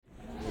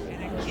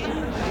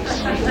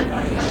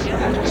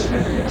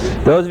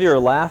Those of you who are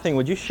laughing,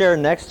 would you share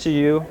next to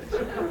you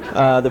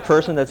the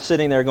person that's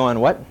sitting there going,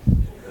 what?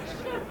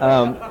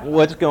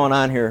 What's going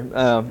on here?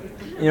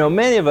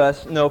 Many of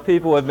us know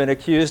people who have been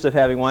accused of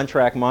having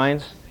one-track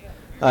minds.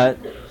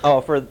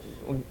 For a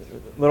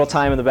little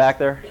time in the back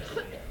there.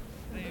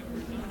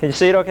 Can you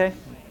see it okay?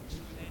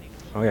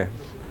 Okay.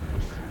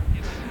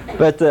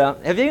 But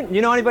have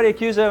you know anybody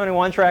accused of having a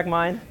one-track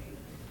mind?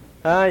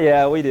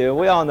 Yeah, we do.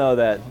 We all know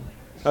that.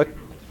 Okay.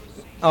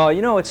 Oh,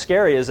 you know what's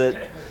scary is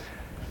that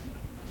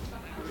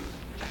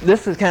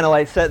this is kind of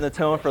like setting the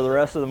tone for the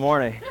rest of the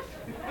morning.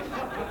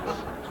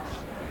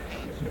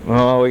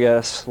 Oh, we got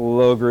a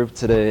slow group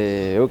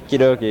today. Okie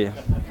dokie.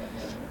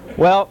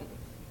 Well,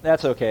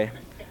 that's okay.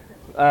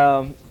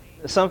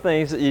 Some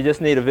things you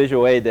just need a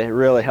visual aid to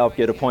really help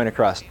get a point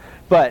across.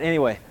 But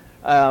anyway,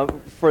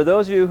 for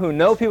those of you who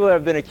know people that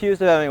have been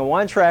accused of having a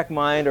one-track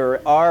mind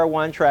or are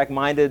one-track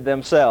minded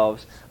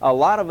themselves, a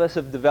lot of us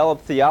have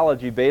developed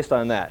theology based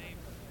on that.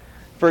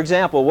 For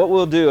example, what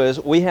we'll do is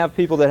we have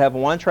people that have a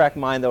one-track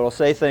mind that will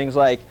say things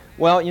like,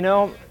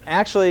 well,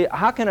 actually,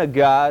 how can a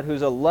God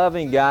who's a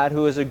loving God,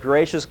 who is a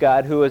gracious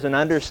God, who is an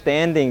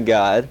understanding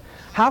God,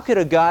 how could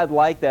a God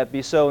like that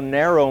be so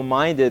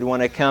narrow-minded when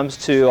it comes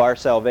to our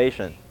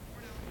salvation?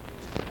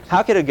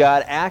 How could a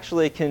God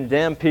actually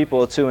condemn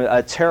people to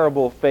a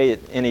terrible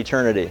fate in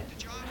eternity?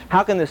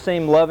 How can the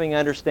same loving,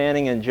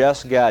 understanding, and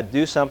just God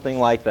do something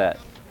like that?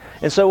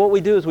 And so what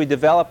we do is we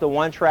develop the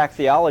one-track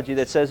theology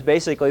that says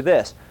basically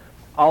this.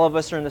 All of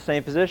us are in the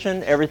same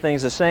position.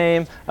 Everything's the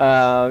same.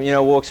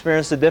 We'll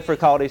experience the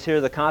difficulties here,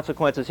 the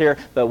consequences here.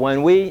 But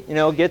when we,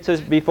 get to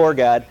before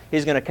God,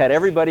 He's going to cut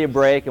everybody a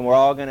break, and we're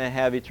all going to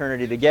have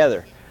eternity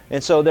together.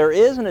 And so there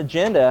is an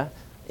agenda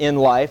in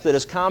life that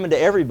is common to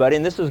everybody,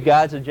 and this is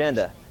God's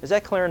agenda. Is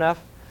that clear enough?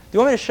 Do you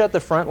want me to shut the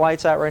front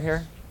lights out right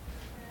here?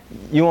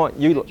 You won't.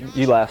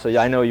 You laugh, so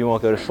I know you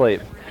won't go to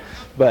sleep.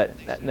 But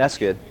that's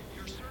good.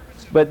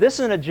 But this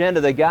is an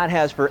agenda that God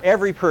has for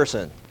every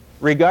person,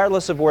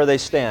 regardless of where they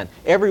stand.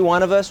 Every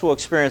one of us will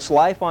experience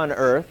life on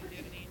earth,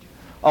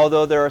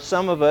 although there are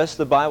some of us,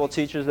 the Bible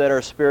teaches, that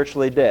are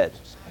spiritually dead.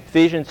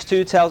 Ephesians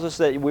 2 tells us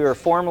that we were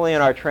formerly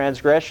in our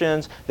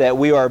transgressions, that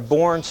we are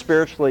born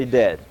spiritually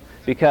dead.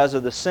 Because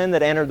of the sin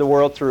that entered the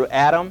world through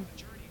Adam,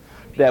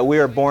 that we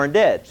are born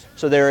dead.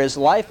 So there is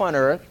life on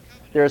earth,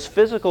 there is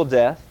physical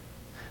death,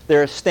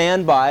 there is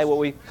standby, what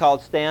we call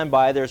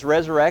standby, there's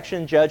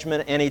resurrection,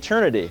 judgment, and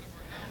eternity.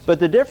 But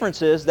the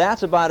difference is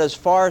that's about as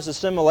far as the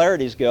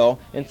similarities go,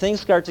 and things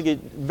start to get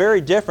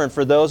very different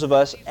for those of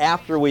us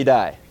after we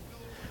die.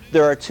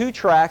 There are two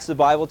tracks the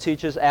Bible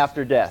teaches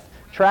after death.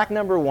 Track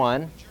number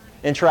 1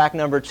 and track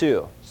number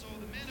 2.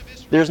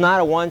 There's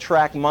not a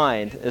one-track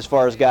mind as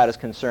far as God is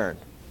concerned.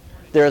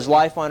 There is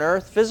life on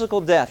earth,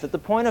 physical death. At the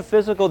point of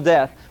physical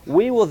death,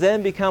 we will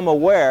then become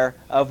aware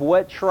of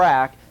what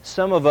track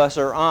some of us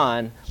are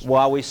on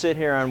while we sit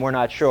here and we're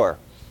not sure.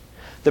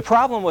 The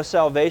problem with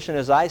salvation,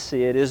 as I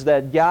see it, is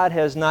that God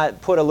has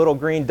not put a little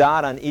green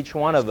dot on each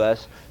one of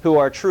us who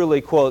are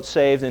truly, quote,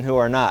 saved and who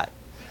are not.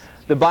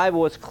 The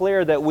Bible is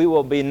clear that we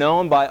will be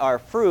known by our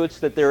fruits,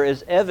 that there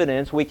is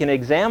evidence. We can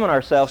examine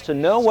ourselves to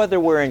know whether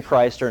we're in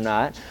Christ or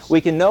not.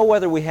 We can know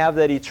whether we have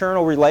that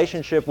eternal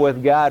relationship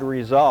with God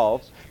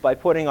resolved by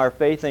putting our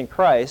faith in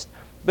Christ.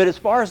 But as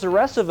far as the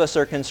rest of us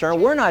are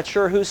concerned, we're not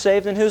sure who's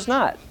saved and who's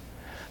not.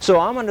 So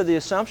I'm under the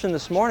assumption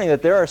this morning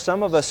that there are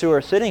some of us who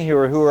are sitting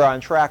here who are on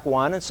track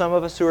 1 and some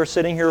of us who are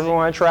sitting here who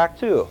are on track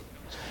 2.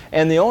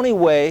 And the only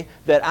way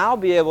that I'll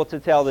be able to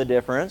tell the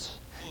difference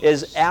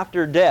is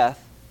after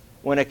death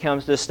when it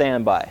comes to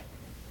standby.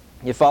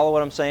 You follow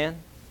what I'm saying?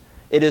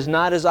 It is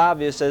not as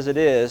obvious as it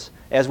is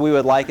as we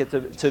would like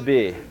it to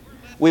be.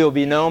 We will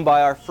be known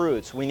by our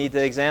fruits. We need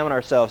to examine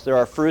ourselves. There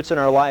are fruits in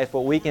our life,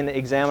 but we can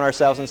examine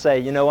ourselves and say,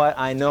 you know what?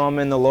 I know I'm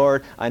in the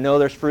Lord. I know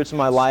there's fruits in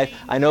my life.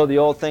 I know the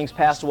old things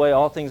passed away.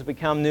 All things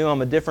become new.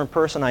 I'm a different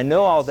person. I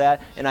know all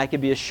that, and I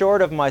can be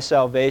assured of my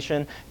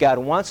salvation. God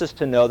wants us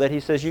to know that. He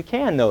says you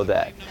can know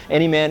that.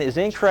 Any man is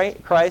in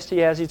Christ, he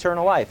has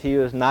eternal life. He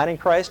who is not in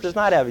Christ does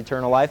not have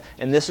eternal life,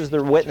 and this is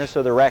the witness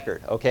of the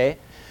record, okay?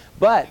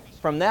 But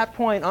from that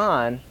point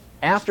on,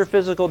 after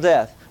physical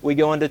death, we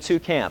go into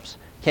 2 camps.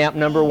 Camp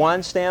number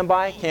 1,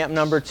 standby. Camp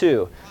number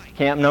 2.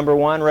 Camp number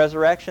 1,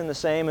 resurrection, the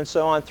same, and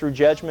so on through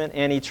judgment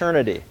and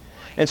eternity.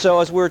 And so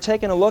as we were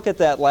taking a look at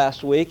that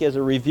last week, as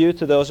a review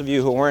to those of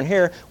you who weren't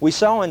here, we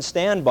saw in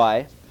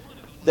standby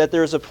that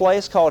there's a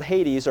place called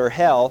Hades, or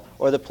hell,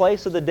 or the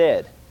place of the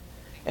dead.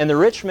 And the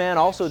rich man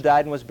also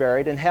died and was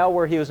buried. In hell,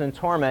 where he was in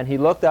torment, he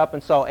looked up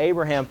and saw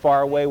Abraham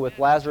far away with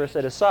Lazarus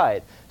at his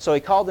side. So he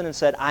called in and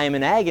said, I am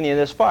in agony in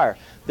this fire.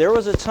 There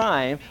was a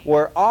time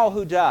where all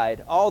who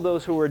died, all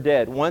those who were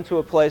dead, went to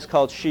a place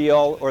called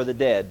Sheol, or the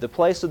dead. The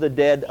place of the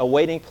dead, a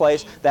waiting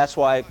place. That's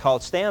why it's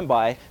called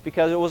standby,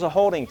 because it was a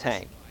holding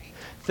tank.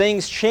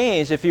 Things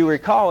changed, if you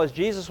recall, as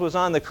Jesus was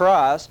on the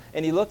cross,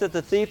 and he looked at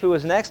the thief who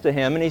was next to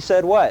him, and he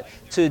said what?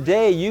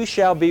 Today you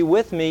shall be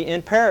with me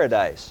in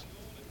paradise.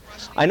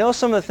 I know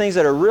some of the things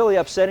that are really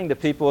upsetting to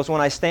people is when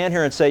I stand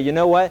here and say, you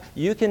know what?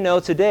 You can know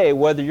today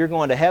whether you're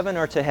going to heaven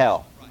or to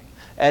hell.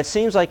 It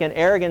seems like an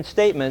arrogant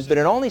statement, but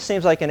it only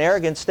seems like an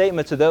arrogant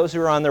statement to those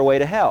who are on their way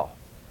to hell.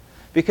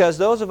 Because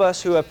those of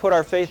us who have put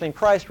our faith in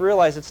Christ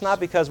realize it's not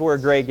because we're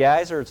great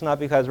guys, or it's not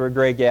because we're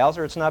great gals,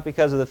 or it's not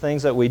because of the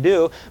things that we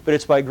do, but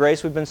it's by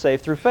grace we've been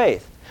saved through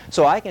faith.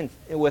 So I can,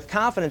 with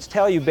confidence,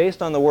 tell you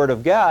based on the Word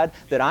of God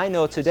that I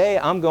know today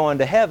I'm going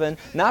to heaven,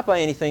 not by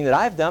anything that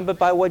I've done, but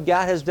by what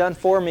God has done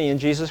for me in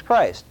Jesus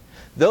Christ.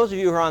 Those of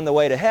you who are on the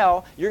way to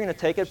hell, you're going to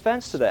take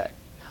offense to that.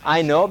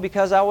 I know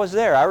because I was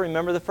there. I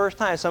remember the first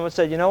time someone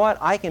said, you know what,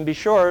 I can be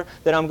sure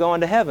that I'm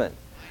going to heaven.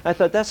 I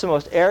thought, that's the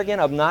most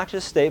arrogant,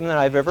 obnoxious statement that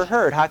I've ever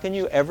heard. How can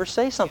you ever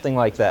say something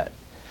like that?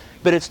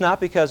 But it's not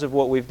because of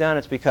what we've done.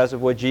 It's because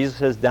of what Jesus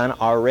has done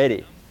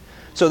already.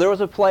 So there was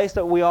a place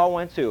that we all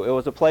went to. It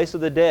was a place of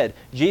the dead.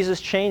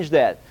 Jesus changed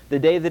that the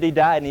day that He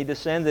died and He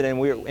descended.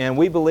 And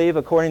we believe,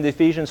 according to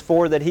Ephesians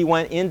 4, that He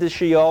went into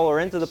Sheol,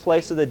 or into the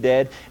place of the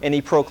dead, and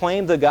He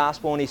proclaimed the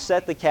gospel and He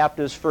set the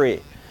captives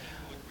free.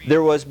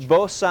 There was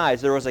both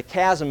sides. There was a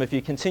chasm. If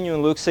you continue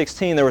in Luke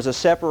 16, there was a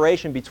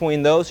separation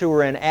between those who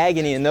were in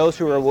agony and those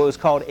who were what was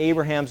called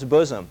Abraham's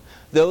bosom.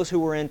 Those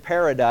who were in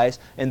paradise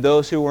and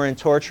those who were in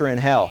torture in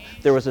hell.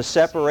 There was a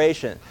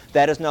separation.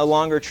 That is no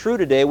longer true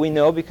today. We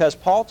know because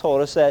Paul told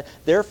us that,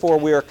 therefore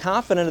we are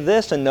confident of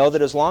this and know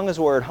that as long as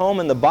we're at home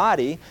in the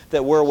body,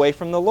 that we're away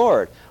from the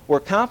Lord. We're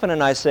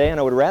confident, I say,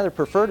 and I would rather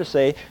prefer to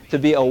say, to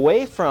be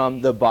away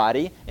from the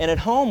body and at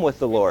home with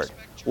the Lord.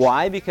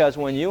 Why? Because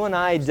when you and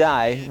I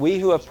die, we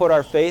who have put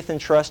our faith and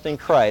trust in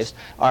Christ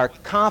are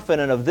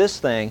confident of this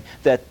thing,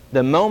 that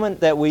the moment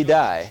that we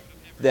die,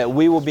 that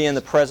we will be in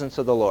the presence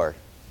of the Lord.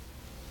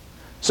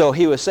 So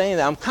he was saying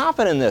that I'm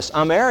confident in this.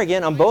 I'm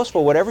arrogant, I'm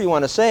boastful, whatever you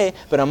want to say,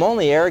 but I'm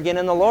only arrogant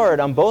in the Lord.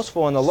 I'm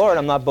boastful in the Lord,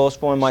 I'm not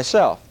boastful in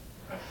myself.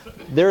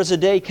 There's a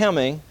day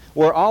coming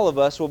where all of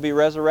us will be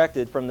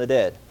resurrected from the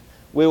dead.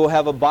 We will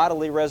have a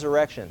bodily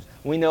resurrection.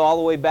 We know all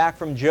the way back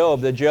from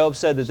Job that Job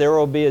said that there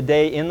will be a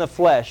day in the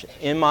flesh,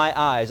 in my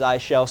eyes I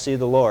shall see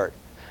the Lord.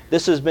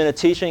 This has been a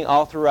teaching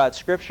all throughout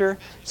Scripture.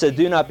 It said,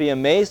 do not be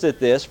amazed at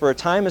this, for a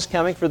time is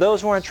coming for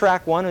those who are on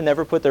track one who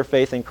never put their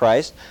faith in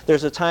Christ.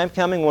 There's a time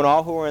coming when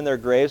all who are in their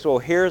graves will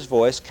hear His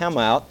voice come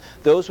out.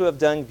 Those who have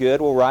done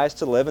good will rise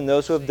to live, and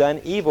those who have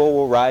done evil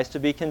will rise to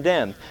be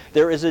condemned.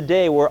 There is a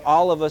day where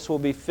all of us will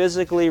be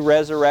physically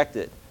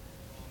resurrected.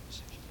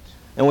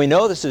 And we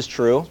know this is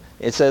true.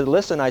 It says,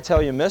 listen, I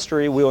tell you a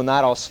mystery, we will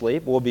not all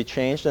sleep, we'll be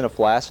changed in a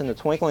flash, in the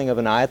twinkling of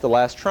an eye at the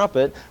last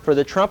trumpet, for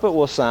the trumpet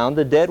will sound,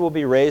 the dead will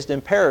be raised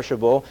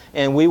imperishable,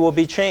 and we will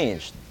be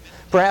changed.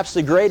 Perhaps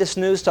the greatest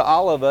news to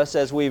all of us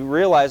as we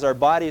realize our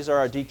bodies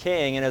are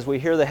decaying and as we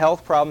hear the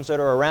health problems that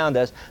are around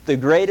us, the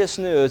greatest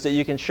news that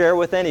you can share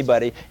with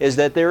anybody is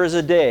that there is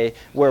a day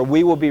where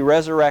we will be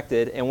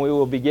resurrected and we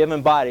will be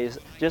given bodies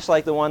just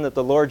like the one that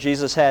the Lord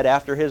Jesus had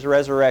after His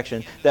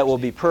resurrection, that will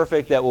be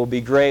perfect, that will be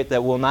great,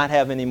 that will not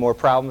have any more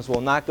problems, will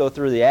not go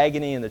through the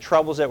agony and the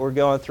troubles that we're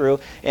going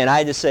through. And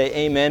I just say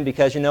amen,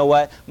 because you know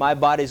what? My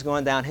body's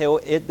going downhill.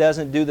 It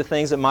doesn't do the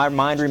things that my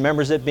mind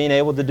remembers it being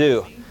able to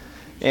do.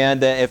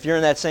 And if you're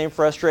in that same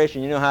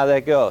frustration, you know how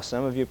that goes.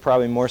 Some of you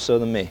probably more so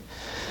than me.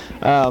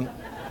 But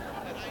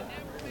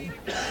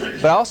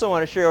I also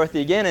want to share with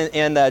you again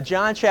in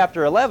John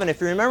chapter 11.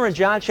 If you remember in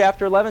John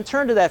chapter 11,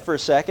 turn to that for a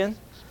second,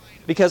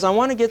 because I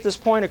want to get this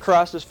point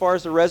across as far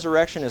as the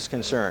resurrection is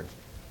concerned.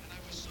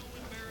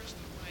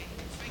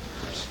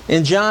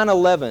 In John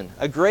 11,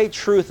 a great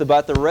truth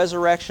about the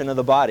resurrection of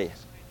the body.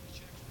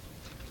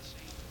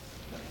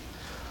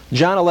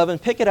 John 11,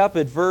 pick it up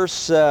at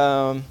verse...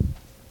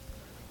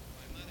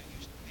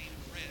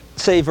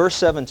 say verse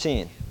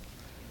 17.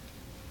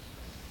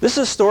 This is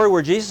a story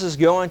where Jesus is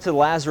going to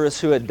Lazarus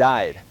who had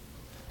died.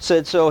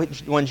 So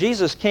when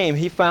Jesus came,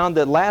 He found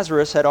that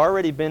Lazarus had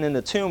already been in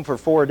the tomb for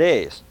 4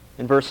 days,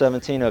 in verse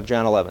 17 of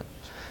John 11.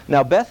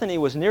 Now Bethany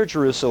was near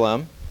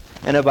Jerusalem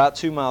and about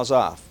 2 miles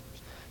off.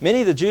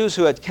 Many of the Jews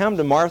who had come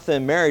to Martha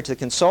and Mary to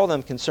console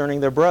them concerning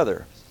their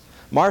brother.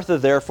 Martha,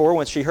 therefore,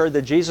 when she heard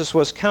that Jesus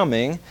was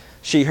coming,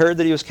 she heard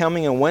that He was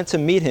coming and went to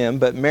meet Him,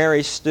 but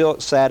Mary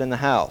still sat in the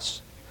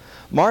house.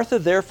 Martha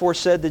therefore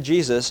said to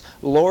Jesus,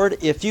 Lord,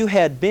 if you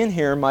had been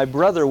here, my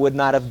brother would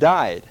not have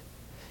died.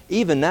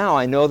 Even now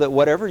I know that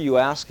whatever you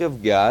ask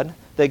of God,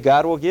 that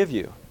God will give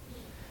you.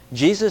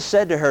 Jesus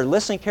said to her,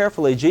 listen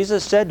carefully,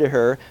 Jesus said to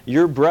her,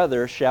 your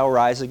brother shall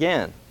rise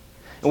again.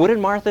 And what did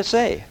Martha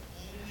say?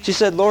 She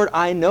said, Lord,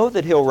 I know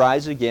that He'll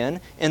rise again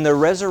in the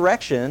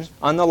resurrection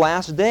on the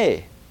last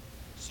day.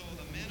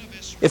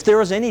 If there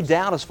was any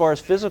doubt as far as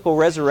physical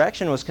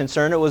resurrection was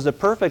concerned, it was the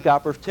perfect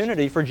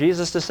opportunity for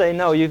Jesus to say,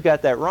 no, you've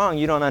got that wrong.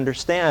 You don't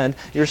understand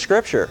your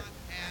Scripture.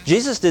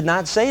 Jesus did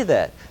not say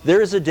that.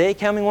 There is a day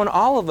coming when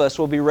all of us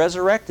will be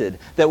resurrected,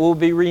 that will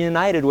be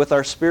reunited with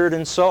our spirit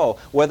and soul,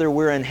 whether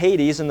we're in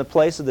Hades, in the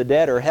place of the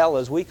dead, or hell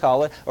as we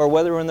call it, or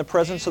whether we're in the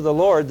presence of the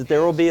Lord, that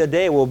there will be a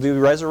day we'll be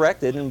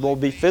resurrected and we'll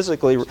be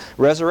physically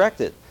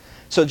resurrected.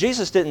 So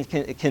Jesus didn't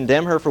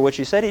condemn her for what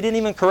she said. He didn't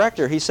even correct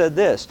her. He said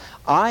this,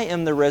 I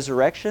am the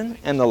resurrection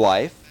and the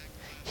life.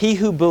 He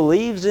who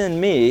believes in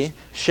me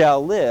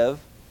shall live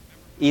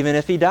even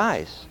if he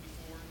dies.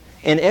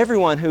 And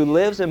everyone who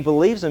lives and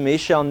believes in me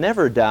shall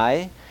never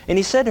die. And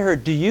he said to her,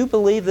 do you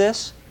believe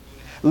this?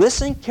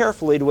 Listen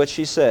carefully to what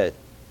she said.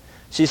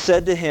 She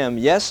said to him,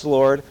 yes,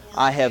 Lord,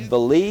 I have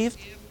believed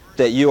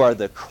that you are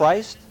the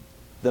Christ,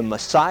 the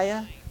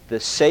Messiah, the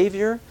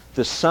Savior,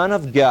 the Son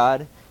of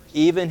God,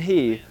 even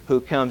He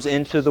who comes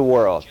into the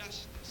world.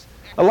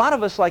 A lot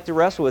of us like to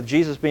wrestle with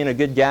Jesus being a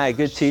good guy, a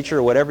good teacher,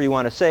 or whatever you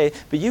want to say,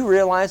 but you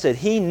realize that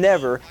He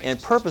never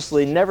and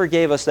purposely never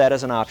gave us that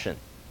as an option.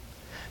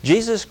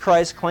 Jesus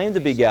Christ claimed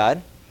to be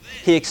God.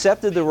 He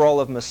accepted the role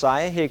of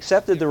Messiah. He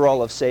accepted the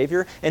role of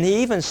Savior. And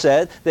He even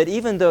said that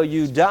even though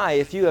you die,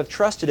 if you have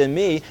trusted in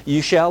me,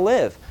 you shall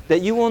live.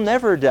 That you will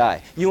never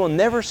die. You will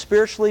never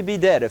spiritually be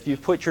dead if you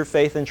put your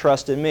faith and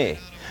trust in me.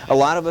 A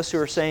lot of us who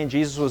are saying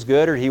Jesus was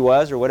good or He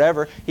was or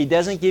whatever, He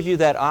doesn't give you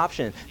that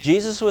option.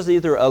 Jesus was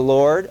either a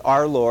Lord,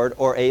 our Lord,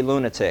 or a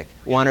lunatic,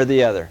 one or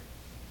the other.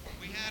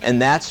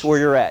 And that's where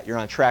you're at. You're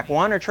on track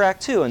 1 or track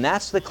 2, and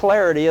that's the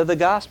clarity of the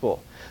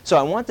gospel. So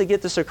I want to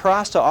get this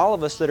across to all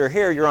of us that are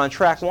here. You're on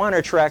track 1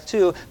 or track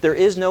 2. There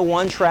is no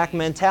one-track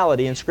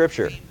mentality in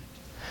Scripture.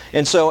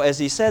 And so as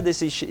he said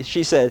this,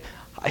 she said,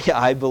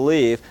 I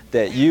believe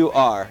that you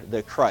are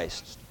the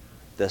Christ,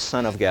 the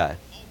Son of God.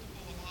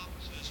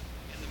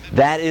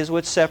 That is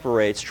what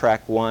separates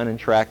track 1 and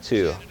track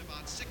 2.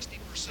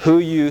 Who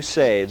you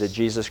say that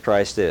Jesus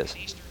Christ is.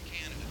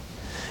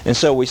 And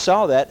so we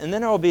saw that, and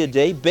then there will be a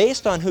day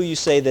based on who you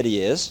say that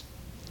He is,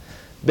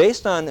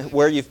 based on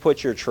where you've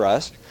put your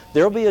trust.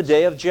 There will be a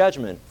day of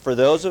judgment for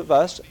those of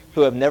us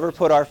who have never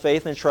put our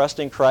faith and trust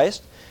in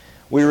Christ.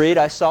 We read,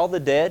 I saw the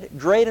dead,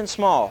 great and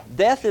small.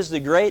 Death is the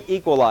great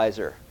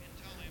equalizer.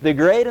 The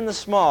great and the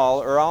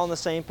small are all in the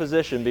same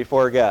position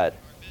before God.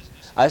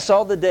 I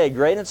saw the dead,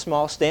 great and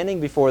small,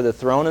 standing before the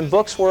throne, and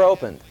books were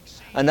opened.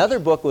 Another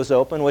book was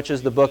opened, which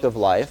is the book of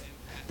life.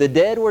 The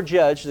dead were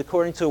judged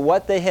according to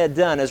what they had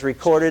done as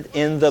recorded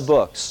in the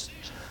books.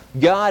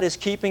 God is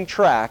keeping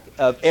track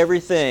of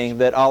everything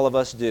that all of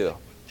us do.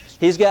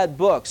 He's got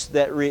books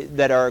that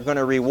are going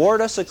to reward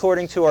us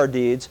according to our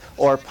deeds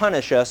or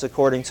punish us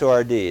according to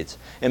our deeds.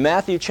 In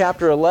Matthew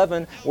chapter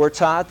 11, we're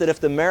taught that if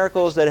the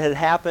miracles that had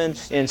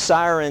happened in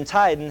Syre and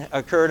Tidon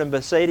occurred in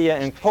Bethsaida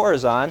and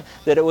Chorazin,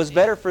 that it was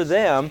better for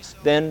them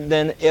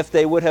than if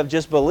they would have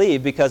just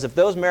believed, because if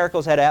those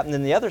miracles had happened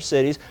in the other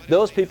cities,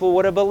 those people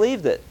would have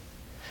believed it.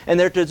 And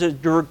there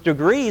are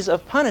degrees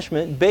of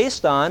punishment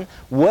based on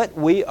what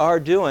we are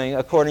doing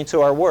according to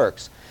our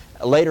works.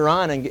 Later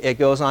on, it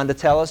goes on to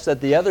tell us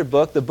that the other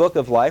book, the book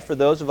of life, for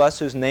those of us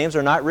whose names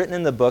are not written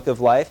in the book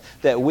of life,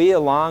 that we,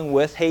 along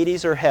with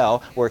Hades or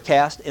hell, were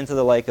cast into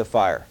the lake of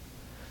fire.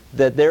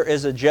 That there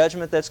is a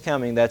judgment that's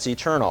coming that's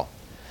eternal.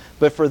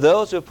 But for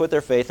those who have put their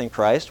faith in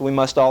Christ, we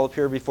must all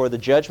appear before the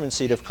judgment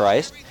seat of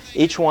Christ.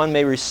 Each one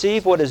may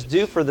receive what is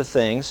due for the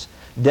things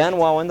done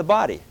while in the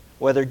body,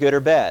 whether good or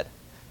bad.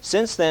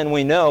 Since then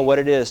we know what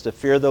it is to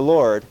fear the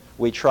Lord,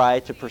 we try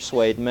to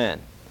persuade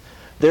men.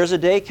 There's a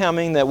day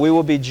coming that we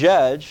will be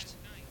judged.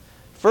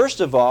 First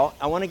of all,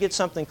 I want to get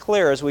something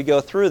clear as we go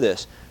through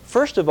this.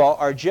 First of all,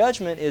 our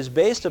judgment is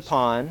based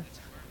upon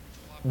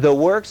the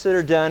works that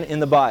are done in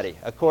the body,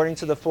 according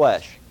to the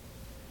flesh.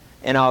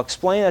 And I'll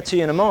explain that to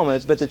you in a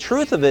moment, but the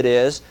truth of it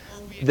is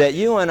that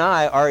you and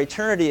I, our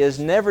eternity is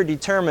never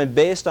determined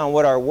based on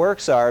what our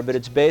works are, but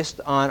it's based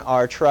on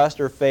our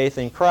trust or faith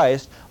in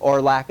Christ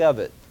or lack of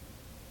it.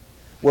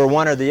 We're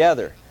one or the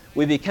other.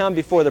 We become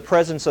before the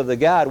presence of the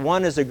God.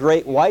 One is a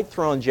great white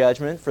throne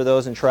judgment for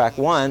those in track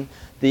 1.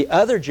 The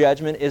other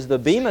judgment is the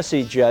Bema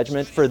Seat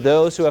judgment for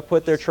those who have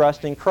put their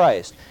trust in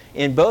Christ.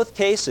 In both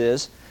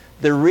cases,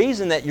 the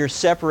reason that you're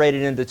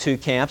separated into two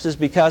camps is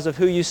because of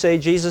who you say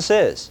Jesus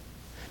is,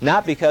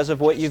 not because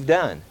of what you've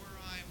done.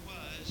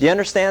 Do you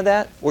understand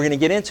that? We're going to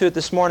get into it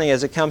this morning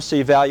as it comes to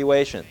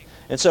evaluation.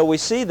 And so we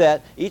see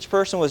that each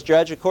person was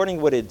judged according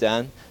to what he'd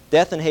done.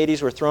 Death and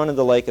Hades were thrown into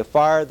the lake of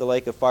fire. The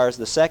lake of fire is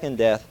the second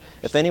death.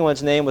 If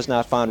anyone's name was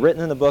not found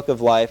written in the book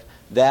of life,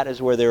 that is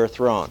where they were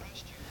thrown.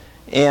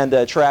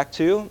 And track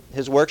 2,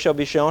 his work shall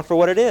be shown for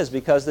what it is,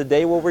 because the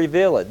day will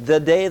reveal it. The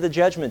day of the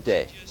judgment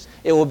day.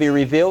 It will be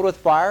revealed with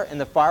fire,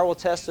 and the fire will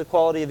test the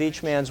quality of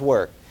each man's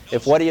work.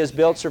 If what he has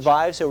built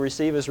survives, he'll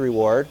receive his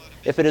reward.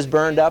 If it is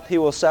burned up, he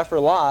will suffer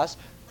loss,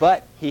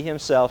 but he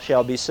himself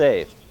shall be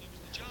saved.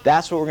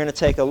 That's what we're going to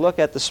take a look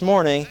at this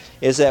morning,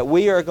 is that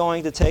we are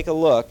going to take a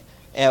look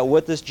at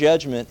what this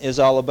judgment is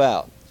all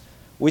about.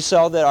 We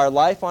saw that our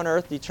life on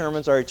earth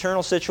determines our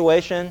eternal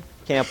situation,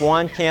 Camp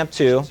 1, Camp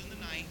 2.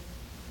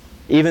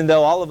 Even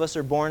though all of us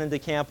are born into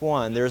Camp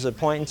 1, there's a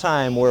point in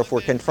time where if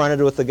we're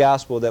confronted with the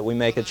gospel that we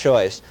make a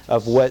choice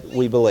of what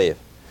we believe.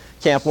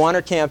 Camp 1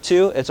 or Camp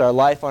 2, it's our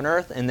life on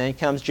earth, and then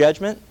comes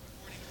judgment.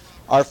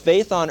 Our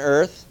faith on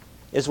earth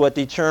is what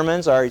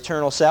determines our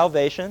eternal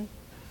salvation.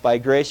 By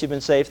grace you've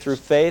been saved through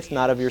faith,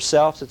 not of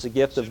yourselves. It's a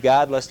gift of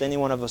God, lest any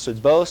one of us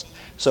would boast.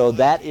 So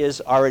that is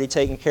already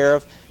taken care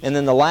of. And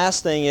then the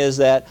last thing is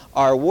that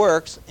our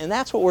works, and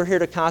that's what we're here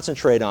to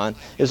concentrate on,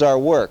 is our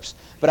works.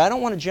 But I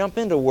don't want to jump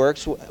into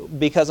works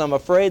because I'm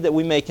afraid that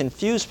we may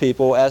confuse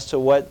people as to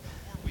what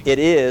it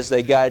is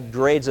that God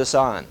grades us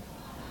on.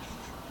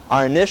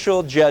 Our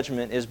initial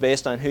judgment is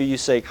based on who you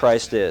say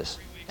Christ is.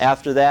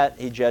 After that,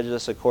 he judges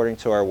us according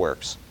to our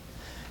works.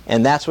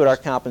 And that's what our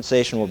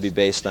compensation will be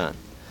based on.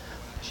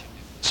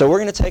 So we're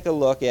going to take a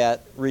look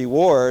at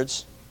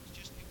rewards,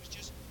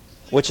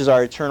 which is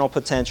our eternal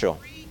potential.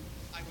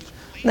 I'm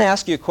going to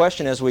ask you a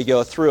question as we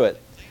go through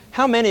it.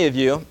 How many of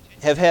you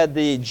have had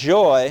the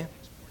joy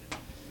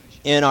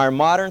in our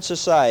modern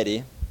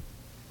society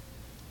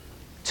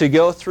to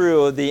go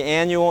through the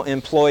annual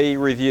employee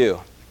review?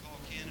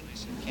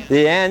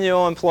 The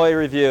annual employee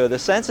review. The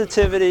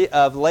sensitivity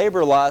of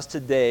labor laws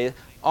today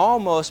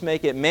almost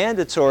make it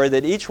mandatory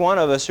that each one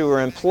of us who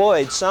are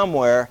employed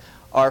somewhere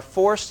are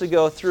forced to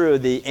go through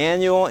the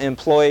annual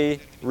employee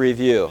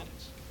review.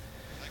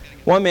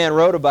 One man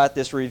wrote about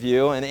this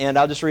review, and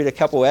I'll just read a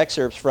couple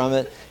excerpts from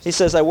it. He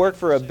says, I work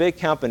for a big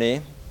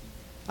company.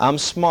 I'm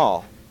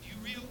small.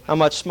 I'm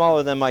much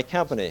smaller than my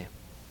company.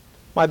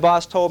 My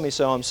boss told me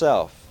so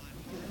himself.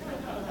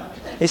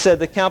 He said,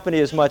 the company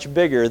is much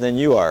bigger than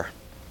you are.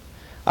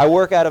 I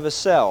work out of a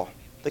cell.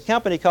 The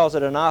company calls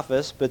it an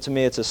office, but to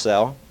me it's a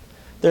cell.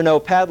 There are no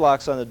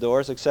padlocks on the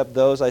doors except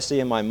those I see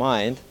in my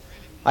mind.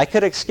 I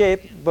could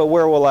escape, but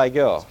where will I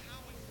go?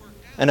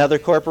 Another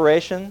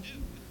corporation?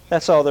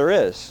 That's all there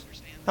is.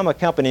 I'm a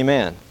company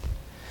man.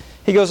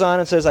 He goes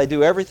on and says, I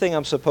do everything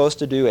I'm supposed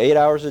to do 8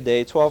 hours a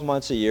day, 12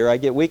 months a year. I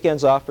get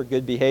weekends off for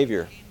good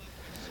behavior.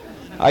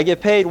 I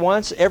get paid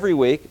once every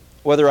week,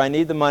 whether I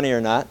need the money or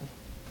not.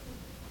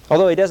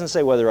 Although he doesn't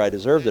say whether I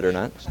deserved it or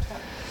not.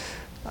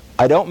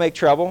 I don't make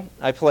trouble.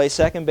 I play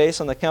second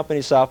base on the company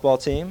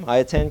softball team. I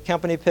attend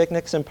company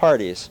picnics and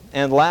parties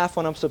and laugh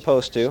when I'm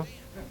supposed to.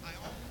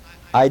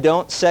 I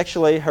don't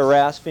sexually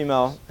harass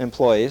female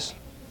employees.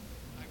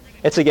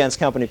 It's against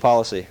company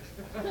policy.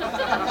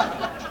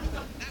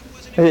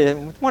 I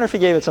wonder if he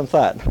gave it some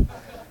thought.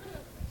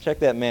 Check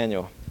that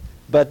manual.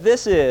 But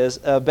this is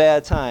a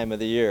bad time of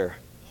the year.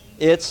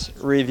 It's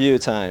review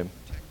time.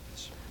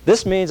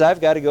 This means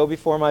I've got to go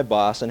before my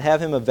boss and have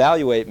him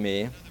evaluate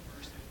me.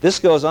 This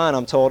goes on,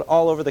 I'm told,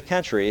 all over the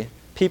country.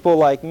 People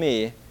like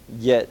me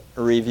get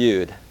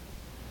reviewed.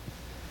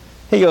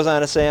 He goes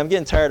on to say, I'm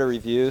getting tired of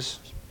reviews.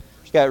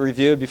 Got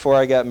reviewed before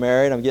I got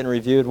married. I'm getting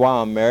reviewed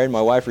while I'm married.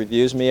 My wife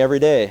reviews me every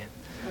day.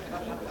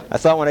 I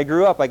thought when I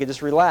grew up I could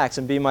just relax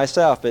and be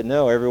myself, but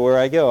no, everywhere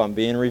I go I'm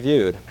being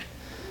reviewed.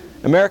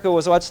 America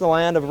was once the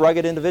land of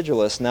rugged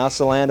individualists. Now it's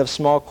the land of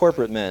small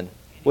corporate men.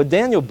 Would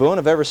Daniel Boone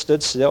have ever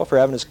stood still for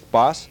having his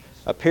boss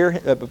appear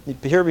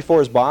before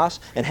his boss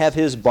and have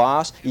his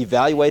boss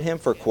evaluate him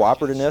for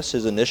cooperativeness,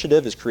 his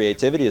initiative, his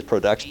creativity, his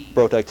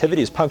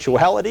productivity, his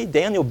punctuality?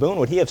 Daniel Boone,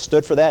 would he have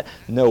stood for that?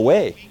 No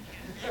way.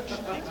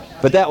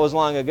 But that was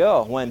long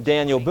ago when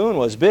Daniel Boone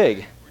was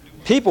big.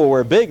 People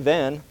were big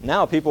then.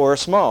 Now people are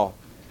small.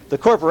 The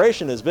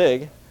corporation is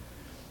big.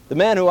 The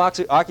man who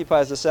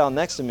occupies the cell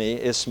next to me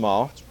is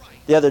small.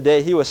 The other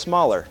day he was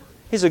smaller.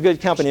 He's a good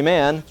company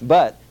man,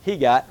 but he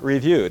got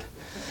reviewed.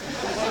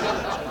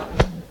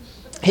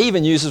 He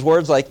even uses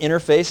words like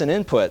interface and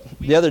input.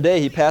 The other day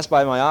he passed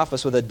by my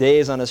office with a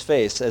daze on his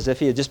face as if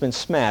he had just been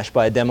smashed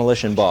by a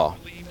demolition ball.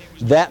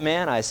 That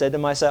man, I said to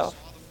myself,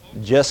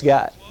 just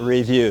got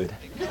reviewed.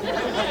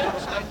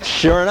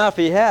 Sure enough,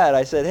 he had.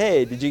 I said,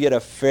 hey, did you get a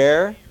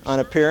fair on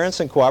appearance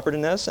and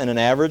cooperativeness and an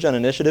average on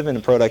initiative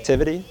and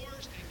productivity?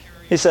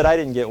 He said, I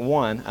didn't get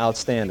one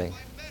outstanding.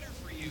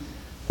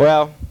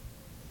 Well,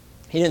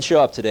 he didn't show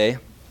up today.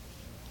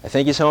 I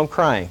think he's home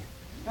crying.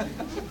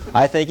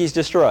 I think he's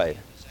destroyed.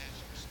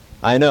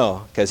 I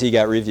know, because he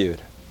got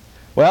reviewed.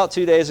 Well,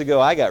 2 days ago,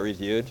 I got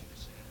reviewed.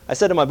 I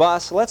said to my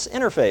boss, let's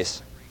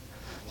interface,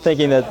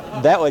 thinking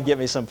that that would get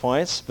me some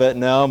points. But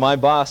no, my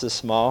boss is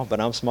small, but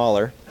I'm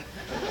smaller.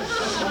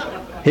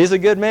 He's a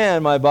good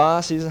man, my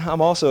boss. I'm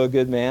also a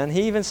good man.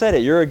 He even said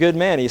it. You're a good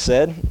man, he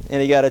said.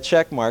 And he got a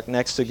check mark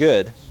next to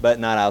good, but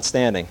not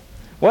outstanding.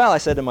 Well, I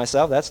said to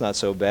myself, that's not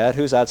so bad.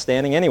 Who's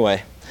outstanding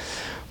anyway?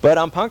 But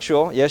I'm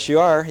punctual. Yes, you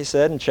are, he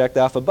said, and checked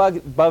off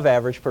above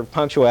average for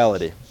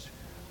punctuality.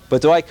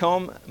 But do I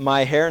comb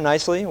my hair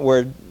nicely,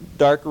 wear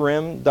dark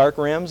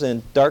rims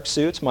and dark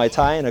suits, my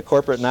tie in a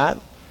corporate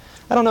knot?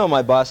 I don't know,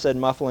 my boss said,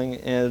 muffling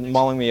and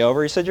mulling me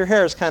over. He said, your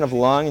hair is kind of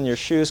long and your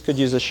shoes could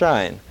use a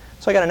shine.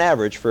 So I got an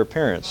average for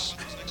appearance.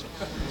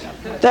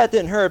 That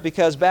didn't hurt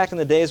because back in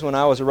the days when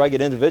I was a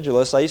rugged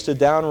individualist, I used to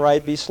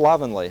downright be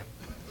slovenly.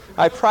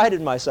 I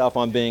prided myself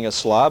on being a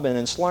slob and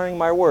in slurring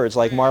my words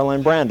like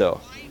Marlon Brando.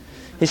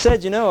 He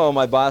said, you know,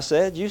 my boss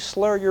said, you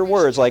slur your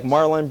words like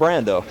Marlon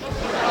Brando.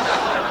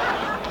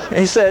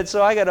 He said,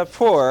 so I got a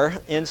poor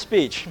in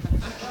speech.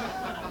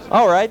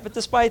 All right, but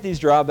despite these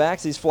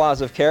drawbacks, these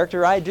flaws of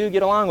character, I do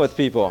get along with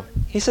people.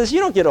 He says, you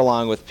don't get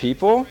along with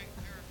people.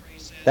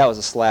 That was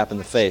a slap in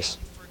the face.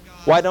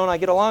 Why don't I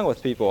get along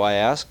with people, I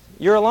asked.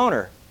 You're a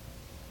loner.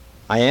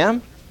 I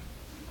am?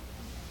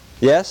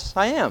 Yes,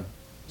 I am.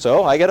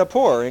 So I got a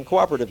poor in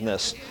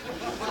cooperativeness.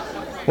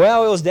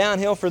 Well, it was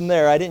downhill from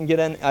there. I didn't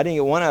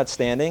get one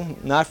outstanding.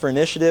 Not for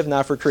initiative,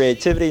 not for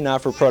creativity,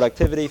 not for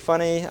productivity.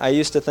 Funny, I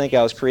used to think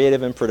I was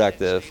creative and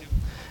productive.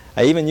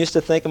 I even used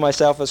to think of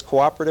myself as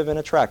cooperative and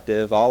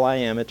attractive. All I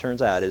am, it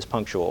turns out, is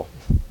punctual.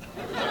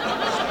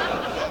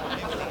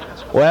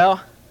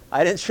 Well,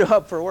 I didn't show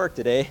up for work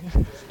today.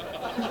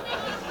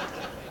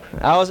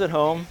 I was at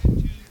home.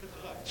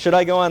 Should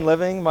I go on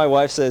living? My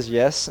wife says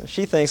yes.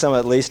 She thinks I'm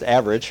at least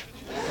average.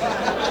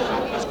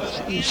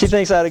 She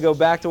thinks I ought to go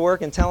back to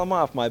work and tell him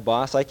off, my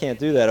boss. I can't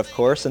do that, of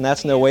course, and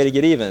that's no way to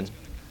get even.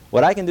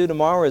 What I can do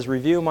tomorrow is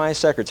review my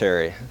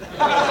secretary.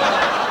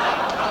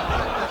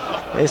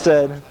 He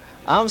said,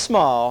 I'm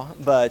small,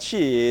 but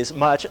she's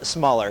much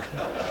smaller.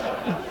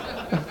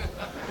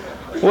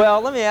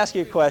 Well, let me ask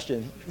you a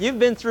question. You've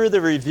been through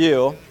the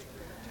review.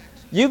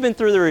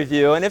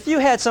 And if you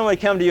had somebody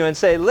come to you and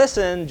say,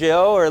 listen,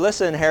 Joe, or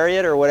listen,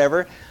 Harriet, or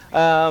whatever,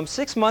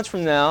 6 months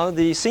from now,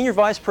 the senior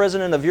vice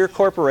president of your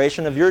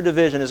corporation, of your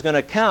division, is going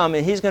to come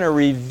and he's going to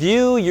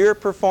review your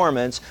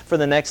performance for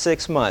the next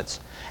 6 months.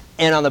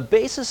 And on the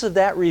basis of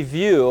that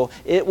review,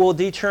 it will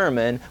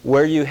determine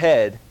where you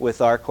head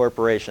with our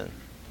corporation.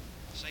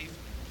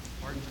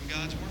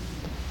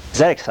 Is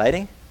that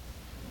exciting?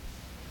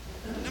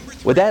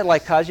 Would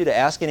that cause you to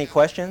ask any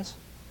questions?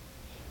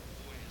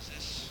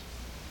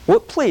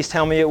 What, please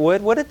tell me it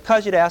would. Would it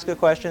cause you to ask a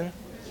question?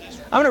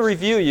 I'm going to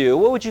review you.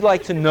 What would you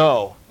like to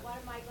know?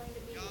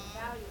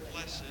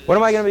 What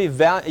am I going to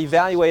be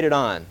evaluated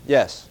on?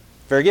 Yes.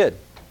 Very good.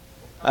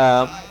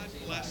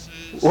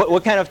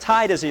 What kind of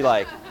tie does he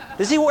like?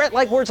 Does he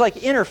like words like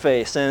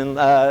interface and,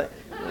 I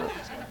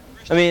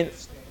mean,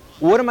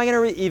 what am I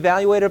going to be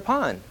evaluated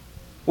upon?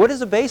 What is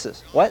the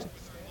basis? What?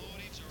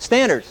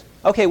 Standards.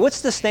 Okay, what's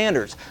the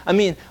standards? I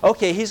mean,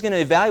 okay, he's going to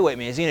evaluate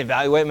me. Is he going to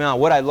evaluate me on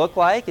what I look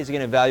like? Is he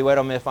going to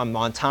evaluate me if I'm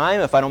on time,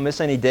 if I don't miss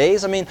any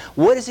days? I mean,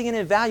 what is he going to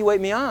evaluate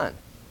me on?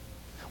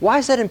 Why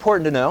is that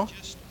important to know?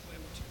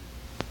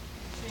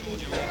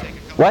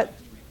 What?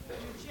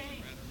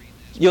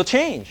 You'll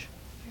change.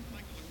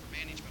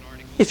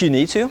 If you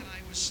need to.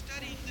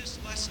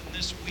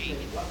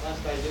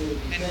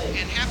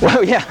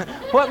 Well, yeah.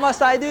 What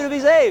must I do to be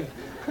saved?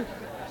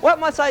 What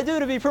must I do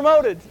to be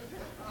promoted?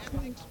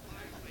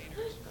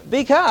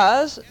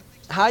 Because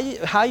how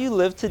you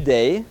live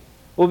today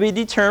will be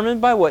determined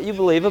by what you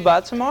believe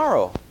about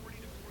tomorrow.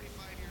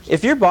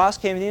 If your boss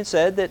came to you and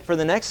said that for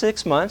the next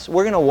 6 months,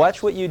 we're going to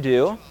watch what you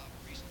do,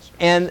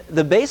 and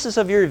the basis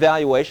of your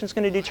evaluation is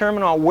going to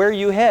determine on where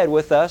you head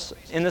with us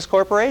in this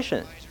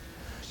corporation.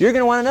 You're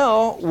going to want to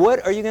know,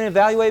 what are you going to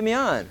evaluate me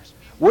on?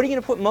 What are you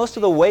going to put most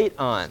of the weight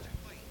on?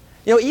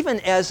 You know,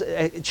 even as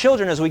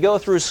children, as we go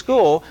through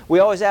school, we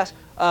always ask,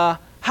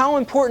 how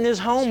important is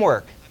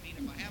homework?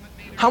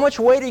 How much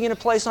weight are you going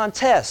to place on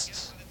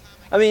tests?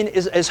 I mean,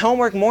 is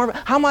homework more?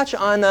 How much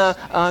on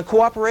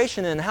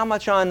cooperation, and how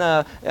much on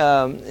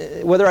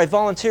whether I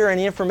volunteer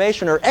any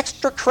information or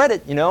extra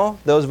credit? You know,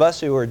 those of us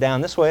who are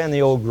down this way in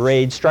the old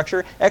grade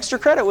structure, extra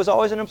credit was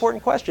always an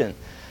important question.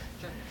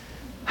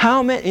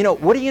 How many? You know,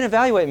 what are you going to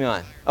evaluate me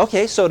on?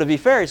 Okay, so to be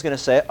fair, he's going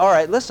to say, all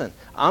right, listen,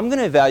 I'm going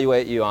to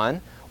evaluate you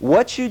on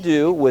what you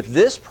do with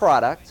this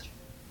product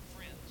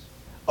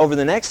over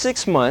the next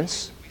 6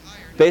 months,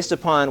 based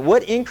upon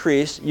what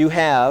increase you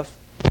have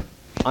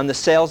on the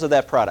sales of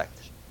that product.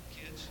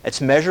 It's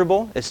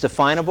measurable, it's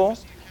definable,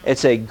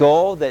 it's a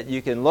goal that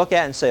you can look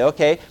at and say,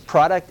 okay,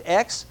 product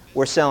X,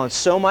 we're selling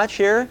so much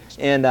here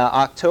in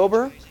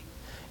October,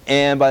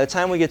 and by the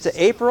time we get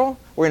to April,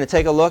 we're going to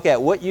take a look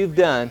at what you've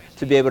done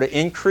to be able to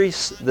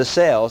increase the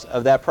sales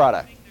of that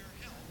product.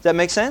 Does that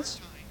make sense?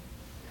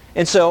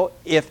 And so,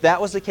 if that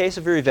was the case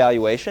of your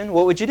evaluation,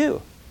 what would you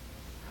do?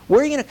 Where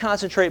are you going to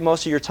concentrate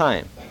most of your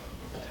time?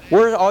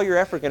 Where is all your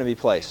effort going to be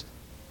placed?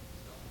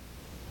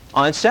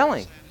 On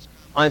selling.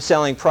 On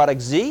selling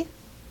product Z?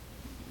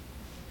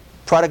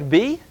 Product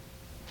B?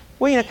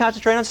 Where are you going to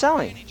concentrate on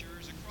selling?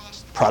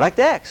 Product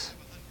X,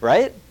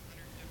 right?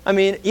 I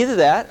mean, either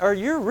that or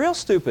you're real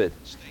stupid.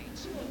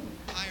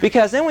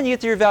 Because then when you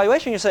get to your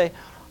evaluation, you say,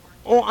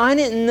 oh, I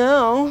didn't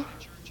know.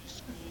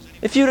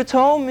 If you'd have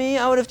told me,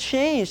 I would have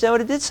changed. I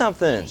would have did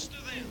something.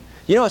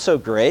 You know what's so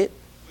great?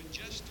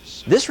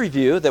 This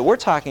review that we're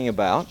talking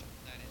about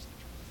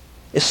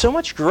is so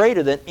much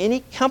greater than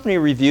any company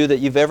review that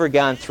you've ever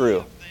gone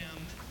through.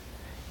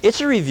 It's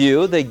a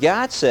review that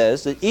God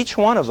says that each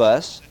one of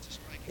us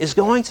is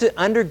going to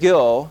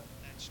undergo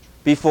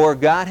before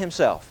God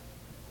Himself.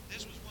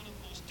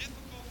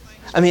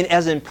 I mean,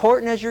 as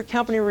important as your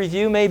company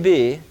review may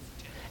be,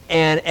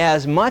 and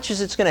as much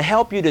as it's going to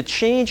help you to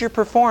change your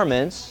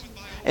performance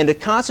and to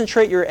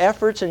concentrate your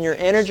efforts and your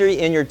energy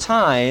and your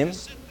time,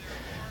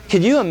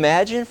 could you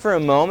imagine for a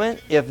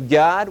moment if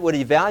God would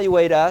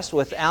evaluate us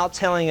without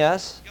telling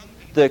us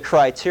the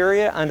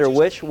criteria under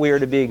which we are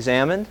to be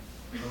examined?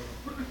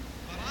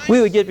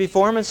 We would get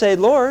before Him and say,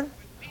 Lord,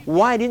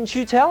 why didn't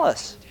you tell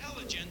us?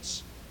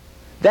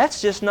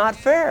 That's just not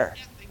fair.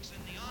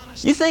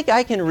 You think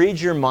I can read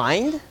your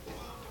mind?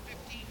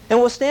 And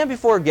we'll stand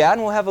before God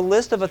and we'll have a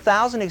list of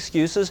 1,000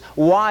 excuses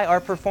why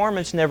our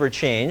performance never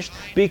changed,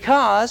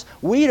 because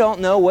we don't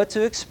know what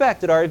to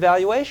expect at our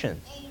evaluation.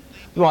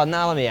 Well,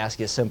 now let me ask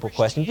you a simple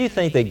question. Do you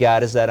think that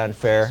God is that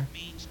unfair?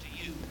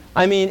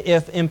 I mean,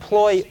 if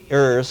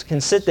employers can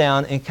sit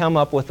down and come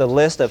up with a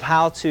list of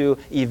how to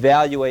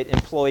evaluate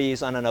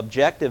employees on an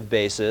objective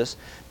basis,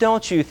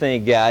 don't you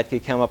think God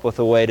could come up with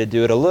a way to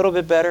do it a little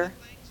bit better?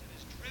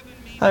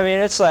 I mean,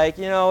 it's like,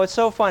 you know, it's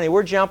so funny.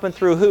 We're jumping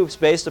through hoops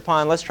based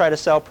upon, let's try to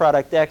sell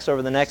product X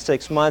over the next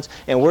 6 months,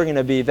 and we're going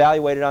to be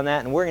evaluated on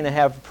that, and we're going to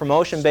have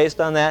promotion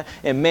based on that.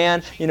 And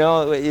man, you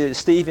know,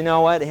 Steve, you know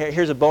what?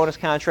 Here's a bonus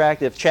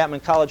contract. If Chapman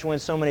College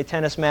wins so many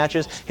tennis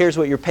matches, here's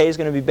what your pay is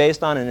going to be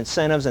based on, and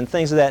incentives and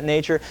things of that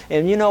nature.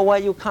 And you know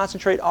what? You'll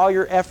concentrate all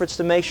your efforts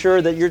to make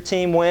sure that your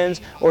team wins,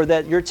 or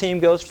that your team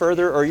goes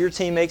further, or your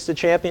team makes the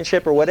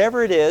championship, or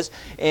whatever it is.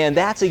 And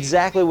that's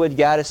exactly what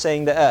God is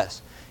saying to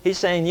us. He's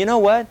saying, you know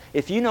what?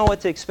 If you know what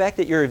to expect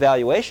at your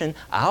evaluation,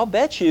 I'll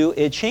bet you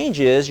it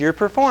changes your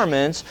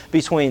performance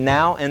between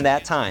now and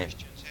that time.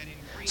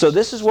 So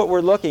this is what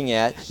we're looking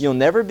at. You'll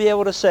never be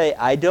able to say,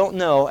 I don't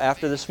know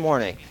after this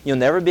morning. You'll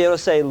never be able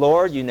to say,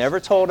 Lord, you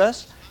never told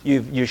us.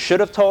 You should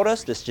have told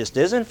us. This just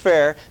isn't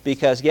fair,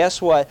 because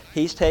guess what?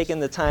 He's taken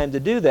the time to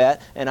do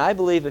that, and I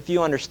believe if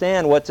you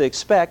understand what to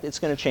expect, it's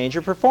going to change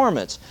your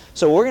performance.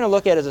 So we're going to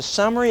look at it as a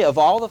summary of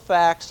all the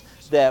facts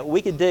that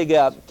we could dig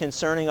up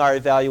concerning our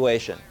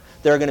evaluation.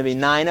 There are going to be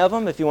 9 of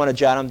them. If you want to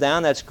jot them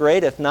down, that's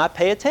great. If not,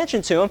 pay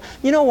attention to them.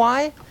 You know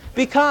why?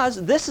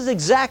 Because this is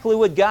exactly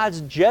what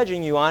God's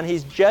judging you on.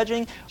 He's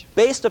judging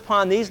based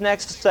upon these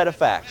next set of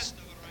facts.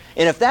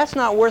 And if that's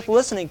not worth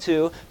listening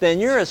to, then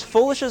you're as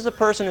foolish as the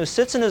person who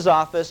sits in his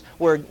office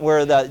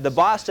where the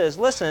boss says,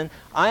 listen,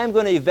 I am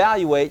going to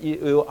evaluate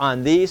you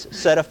on these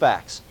set of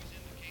facts.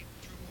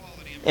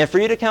 And for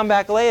you to come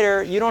back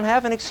later, you don't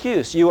have an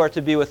excuse. You are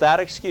to be without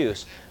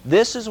excuse.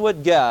 This is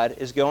what God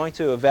is going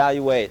to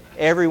evaluate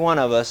every one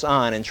of us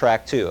on in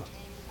track 2.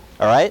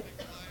 All right?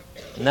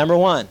 Number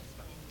 1.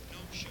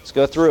 Let's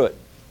go through it.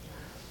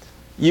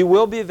 You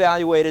will be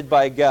evaluated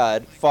by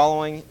God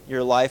following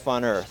your life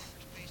on earth.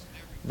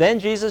 Then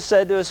Jesus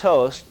said to his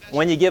host,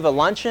 when you give a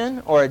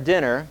luncheon or a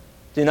dinner,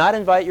 do not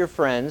invite your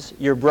friends,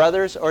 your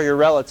brothers or your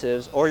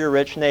relatives, or your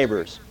rich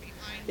neighbors.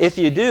 If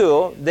you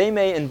do, they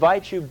may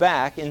invite you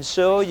back, and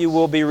so you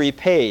will be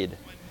repaid.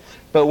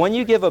 But when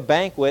you give a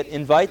banquet,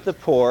 invite the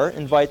poor,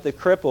 invite the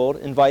crippled,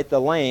 invite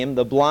the lame,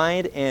 the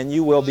blind, and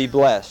you will be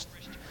blessed.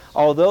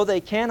 Although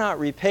they cannot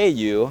repay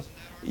you,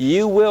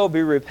 you will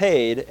be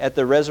repaid at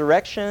the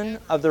resurrection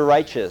of the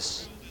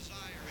righteous.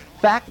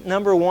 Fact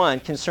number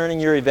 1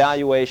 concerning your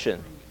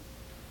evaluation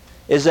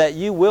is that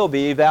you will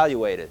be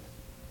evaluated.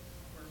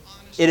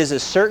 It is a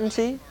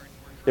certainty.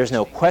 There's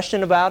no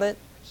question about it.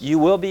 You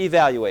will be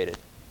evaluated.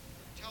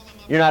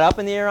 You're not up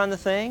in the air on the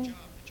thing.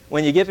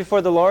 When you get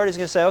before the Lord, He's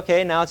going to say,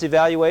 okay, now it's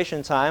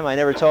evaluation time. I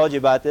never told you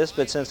about this,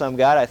 but since I'm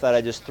God, I thought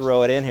I'd just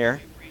throw it in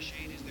here.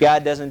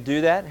 God doesn't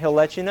do that. He'll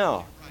let you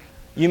know.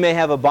 You may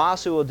have a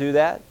boss who will do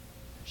that.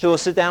 Who will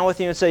sit down with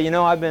you and say, you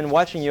know, I've been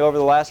watching you over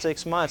the last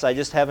 6 months. I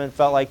just haven't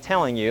felt like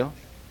telling you.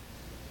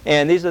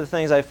 And these are the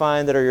things I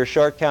find that are your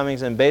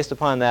shortcomings, and based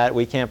upon that,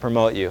 we can't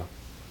promote you.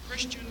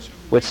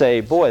 Would say,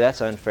 boy, that's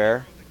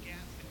unfair.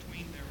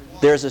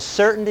 There's a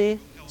certainty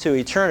to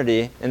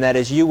eternity, and that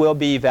is you will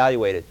be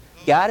evaluated.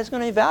 God is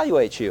going to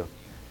evaluate you.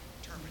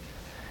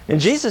 In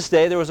Jesus'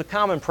 day, there was a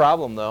common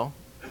problem, though.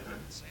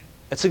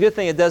 It's a good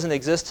thing it doesn't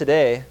exist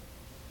today.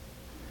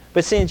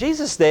 But see, in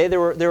Jesus' day, there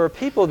were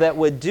people that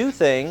would do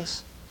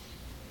things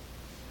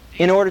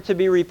in order to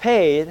be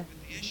repaid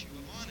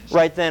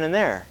right then and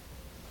there.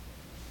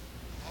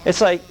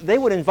 It's like they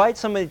would invite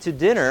somebody to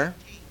dinner,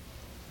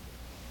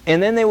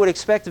 and then they would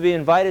expect to be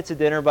invited to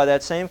dinner by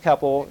that same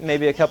couple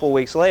maybe a couple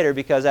weeks later,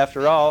 because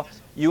after all,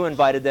 you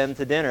invited them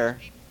to dinner,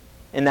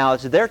 and now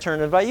it's their turn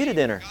to invite you to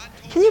dinner.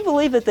 Can you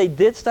believe that they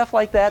did stuff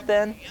like that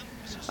then?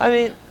 I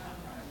mean,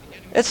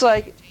 it's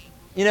like,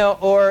 you know,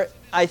 or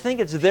I think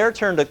it's their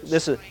turn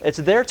to it's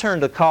their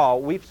turn to call.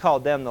 We've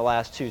called them the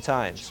last 2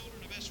 times.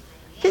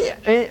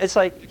 It's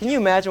like, can you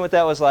imagine what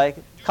that was like?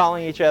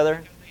 Calling each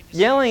other,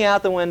 yelling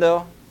out the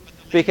window,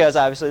 because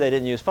obviously they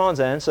didn't use phones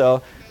then,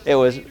 so it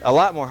was a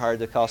lot more hard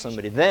to call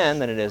somebody then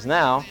than it is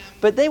now.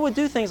 But they would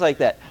do things like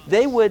that.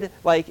 They would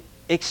like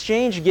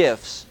exchange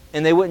gifts,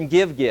 and they wouldn't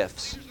give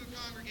gifts.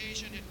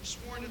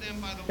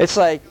 It's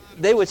like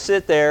they would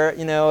sit there,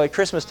 you know, at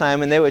Christmas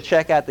time, and they would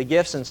check out the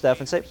gifts and stuff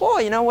and say, boy,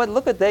 you know what,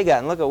 look what they got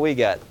and look what we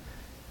got.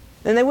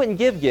 And they wouldn't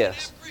give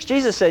gifts.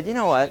 Jesus said, you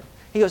know what?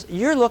 He goes,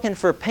 you're looking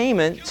for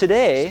payment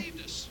today,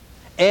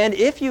 and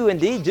if you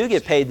indeed do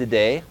get paid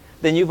today,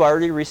 then you've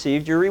already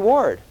received your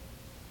reward.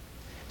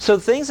 So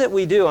things that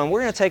we do, and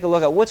we're going to take a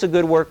look at what's a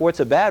good work,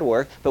 what's a bad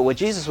work, but what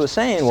Jesus was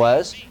saying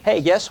was,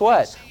 hey, guess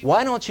what?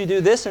 Why don't you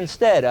do this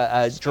instead?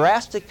 A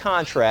drastic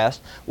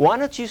contrast. Why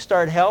don't you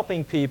start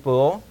helping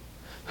people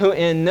who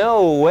in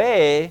no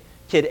way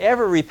could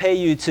ever repay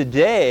you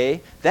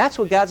today? That's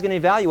what God's going to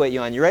evaluate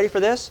you on. You ready for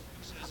this?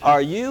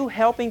 Are you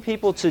helping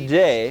people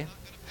today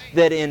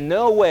that in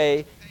no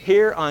way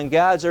here on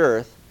God's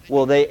earth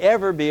will they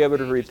ever be able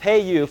to repay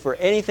you for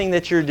anything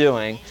that you're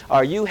doing?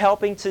 Are you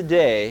helping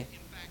today?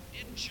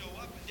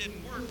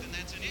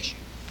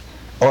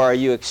 Or are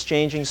you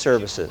exchanging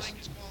services?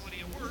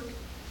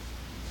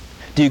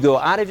 Do you go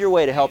out of your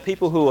way to help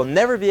people who will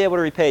never be able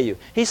to repay you?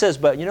 He says,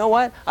 but you know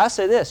what? I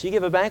say this, you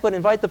give a banquet,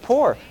 invite the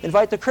poor,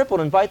 invite the crippled,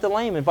 invite the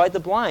lame, invite the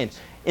blind.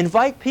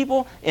 Invite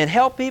people and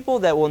help people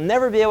that will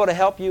never be able to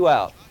help you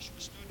out.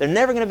 They're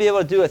never going to be able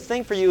to do a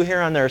thing for you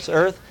here on this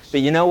earth,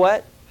 but you know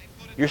what?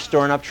 You're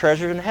storing up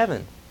treasure in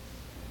heaven.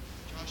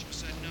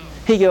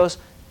 He goes,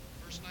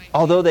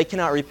 although they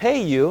cannot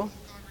repay you,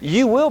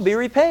 you will be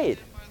repaid.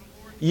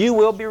 You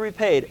will be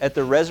repaid at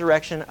the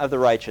resurrection of the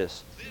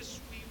righteous.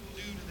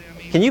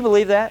 Can you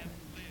believe that?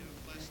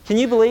 Can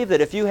you believe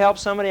that if you help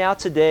somebody out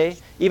today,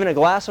 even a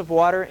glass of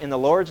water in the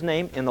Lord's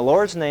name,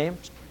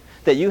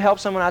 that you help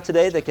someone out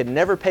today that could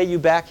never pay you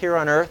back here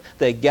on earth,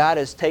 that God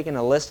has taken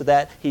a list of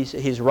that,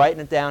 He's writing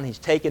it down, He's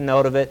taking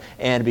note of it,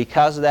 and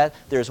because of that,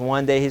 there's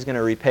one day He's going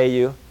to repay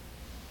you?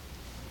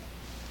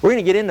 We're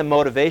going to get into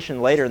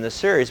motivation later in the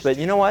series, but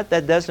you know what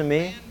that does to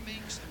me?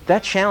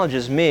 That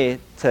challenges me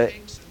to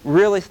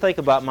really think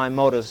about my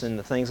motives in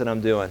the things that I'm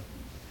doing.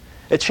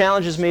 It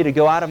challenges me to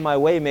go out of my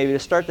way maybe to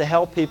start to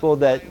help people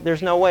that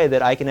there's no way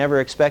that I can ever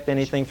expect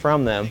anything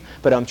from them,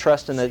 but I'm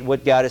trusting that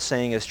what God is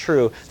saying is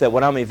true, that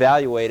when I'm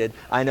evaluated,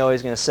 I know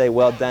He's going to say,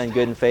 well done,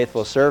 good and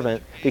faithful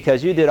servant,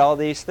 because you did all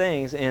these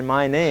things in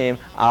my name,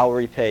 I'll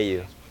repay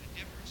you.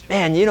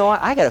 Man, you know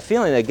what? I got a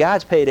feeling that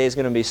God's payday is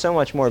going to be so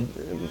much more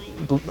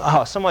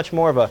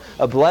of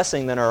a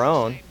blessing than our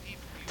own.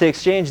 To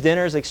exchange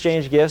dinners,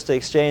 exchange gifts, to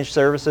exchange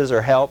services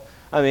or help,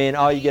 I mean,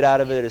 all you get out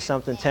of it is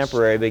something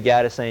temporary, but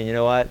God is saying, you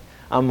know what?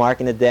 I'm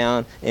marking it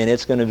down, and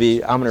it's going to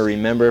be, I'm going to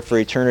remember it for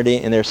eternity,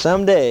 and there's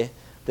someday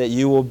that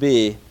you will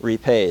be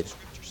repaid.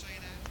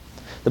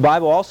 The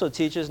Bible also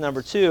teaches,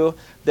 number 2,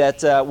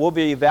 that we'll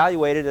be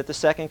evaluated at the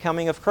second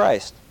coming of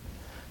Christ.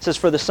 It says,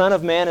 for the Son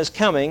of Man is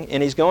coming,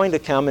 and He's going to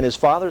come in His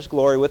Father's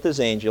glory with His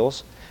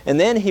angels, and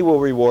then He will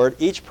reward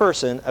each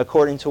person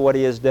according to what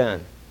he has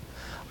done.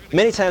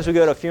 Many times we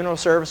go to a funeral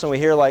service and we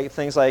hear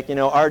things like, you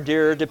know, our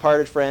dear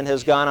departed friend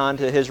has gone on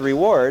to his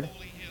reward.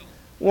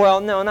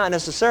 Well, no, not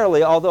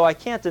necessarily, although I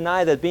can't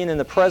deny that being in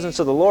the presence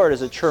of the Lord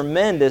is a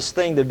tremendous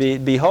thing to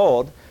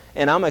behold,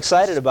 and I'm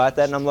excited about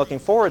that and I'm looking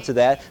forward to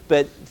that,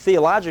 but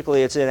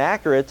theologically it's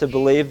inaccurate to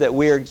believe that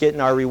we are getting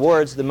our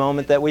rewards the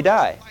moment that we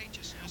die.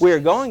 We are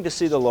going to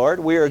see the Lord,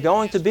 we are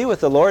going to be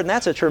with the Lord, and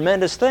that's a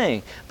tremendous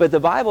thing. But the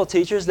Bible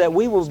teaches that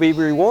we will be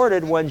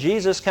rewarded when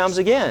Jesus comes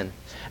again.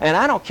 And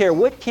I don't care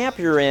what camp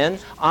you're in,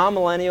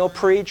 amillennial,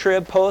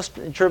 pre-trib,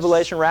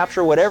 post-tribulation,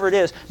 rapture, whatever it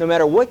is, no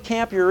matter what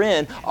camp you're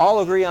in, all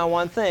agree on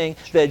one thing,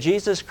 that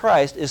Jesus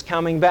Christ is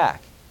coming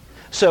back.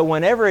 So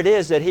whenever it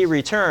is that He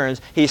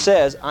returns, He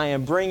says, I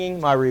am bringing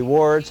my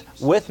rewards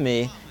with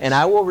me, and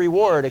I will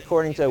reward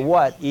according to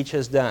what each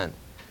has done.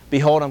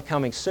 Behold, I'm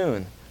coming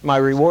soon. My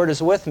reward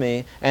is with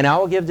me, and I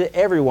will give to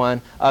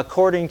everyone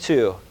according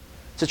to.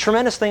 It's a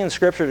tremendous thing in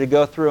Scripture to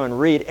go through and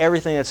read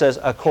everything that says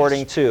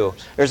according to.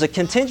 There's a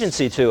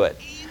contingency to it.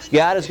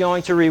 God is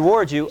going to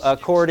reward you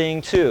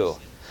according to.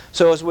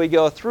 So as we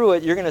go through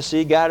it, you're going to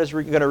see God is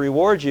going to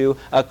reward you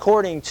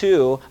according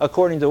to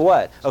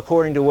what?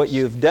 According to what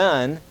you've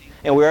done.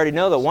 And we already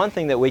know that one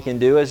thing that we can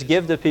do is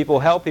give to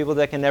people, help people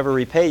that can never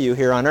repay you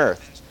here on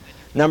earth.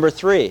 Number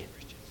 3,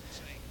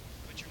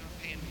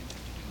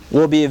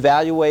 we'll be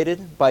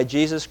evaluated by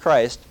Jesus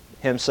Christ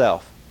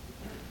Himself.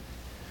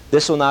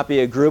 This will not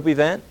be a group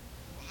event.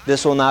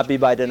 This will not be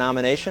by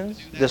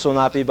denominations. This will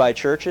not be by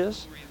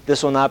churches.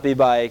 This will not be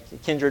by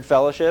Kindred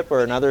Fellowship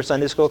or another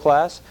Sunday school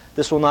class.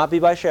 This will not be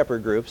by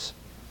shepherd groups.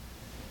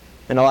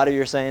 And a lot of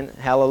you are saying,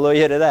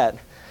 hallelujah to that.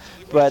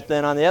 But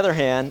then on the other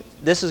hand,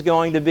 this is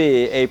going to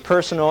be a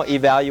personal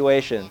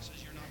evaluation.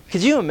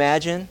 Could you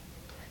imagine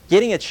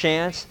getting a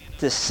chance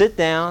to sit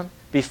down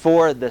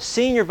before the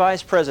senior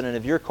vice president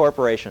of your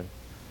corporation?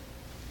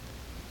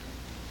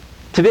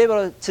 To be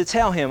able to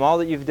tell him all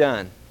that you've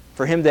done.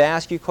 For him to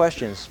ask you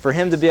questions, for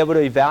him to be able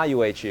to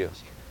evaluate you,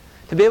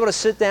 to be able to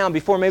sit down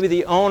before maybe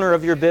the owner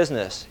of your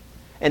business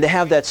and to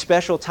have that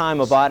special time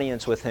of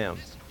audience with him.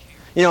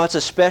 You know, it's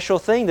a special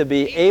thing to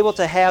be able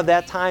to have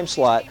that time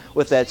slot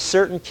with that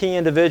certain key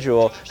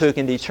individual who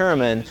can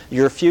determine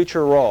your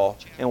future role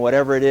in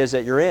whatever it is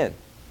that you're in.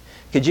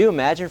 Could you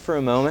imagine for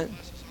a moment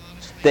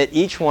that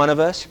each one of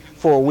us,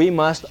 for we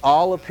must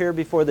all appear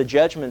before the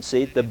judgment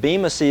seat, the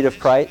bema seat of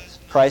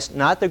Christ,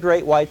 not the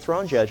great white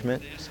throne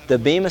judgment, the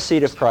bema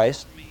seat of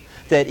Christ,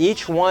 that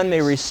each one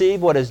may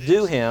receive what is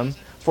due him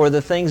for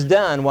the things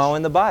done while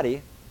in the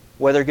body,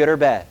 whether good or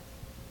bad.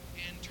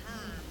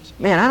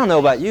 Man, I don't know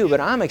about you, but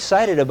I'm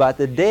excited about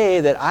the day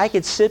that I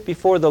could sit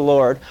before the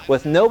Lord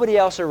with nobody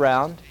else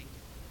around,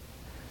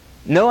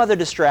 no other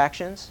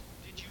distractions.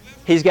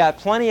 He's got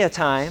plenty of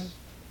time,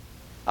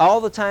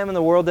 all the time in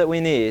the world that we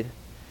need,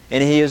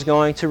 and He is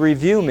going to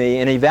review me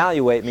and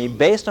evaluate me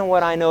based on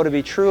what I know to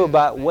be true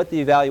about what the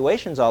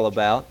evaluation is all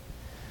about,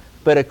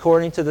 but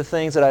according to the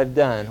things that I've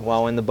done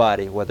while in the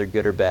body, whether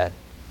good or bad.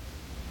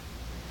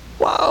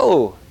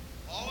 Whoa!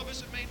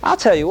 I'll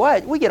tell you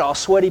what, we get all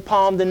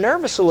sweaty-palmed and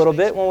nervous a little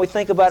bit when we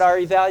think about our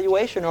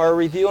evaluation or our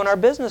review on our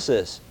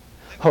businesses.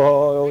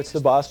 Oh, what's the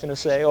boss going to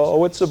say? Oh,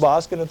 what's the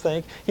boss going to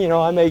think? You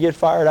know, I may get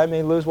fired, I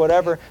may lose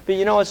whatever. But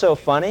you know what's so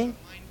funny?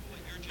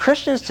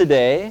 Christians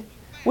today,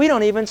 we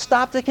don't even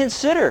stop to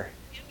consider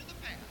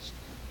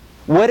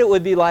what it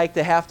would be like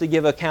to have to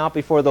give account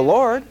before the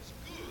Lord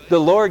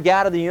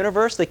God of the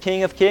universe, the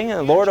King of kings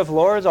and Lord of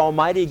lords,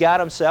 Almighty God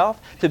Himself,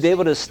 to be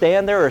able to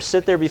stand there or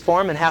sit there before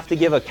Him and have to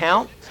give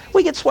account.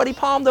 We get sweaty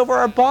palmed over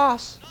our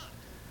boss.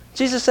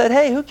 Jesus said,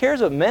 hey, who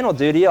cares what men will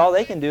do to you? All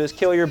they can do is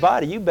kill your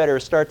body. You better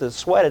start to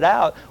sweat it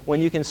out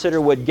when you consider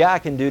what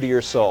God can do to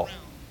your soul.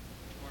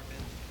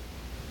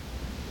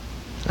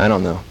 I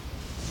don't know.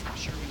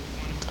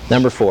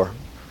 Number 4.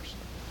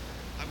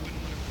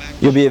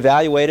 You'll be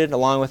evaluated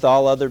along with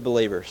all other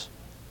believers.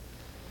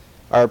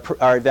 Our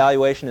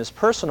evaluation is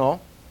personal,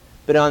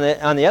 but on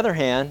the other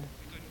hand,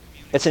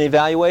 it's an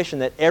evaluation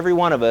that every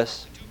one of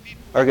us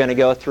are going to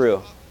go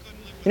through.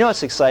 You know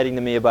what's exciting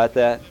to me about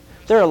that?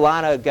 There are a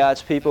lot of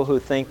God's people who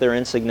think they're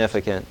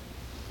insignificant.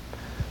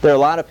 There are a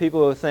lot of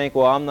people who think,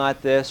 well, I'm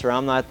not this, or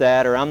I'm not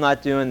that, or I'm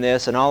not doing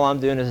this, and all I'm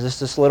doing is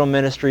just this little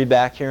ministry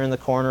back here in the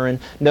corner, and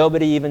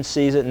nobody even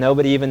sees it,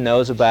 nobody even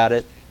knows about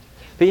it.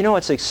 But you know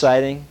what's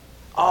exciting?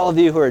 All of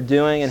you who are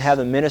doing and have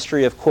the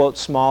ministry of, quote,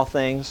 small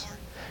things,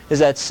 is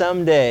that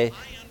someday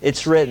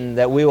it's written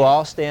that we will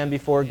all stand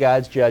before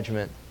God's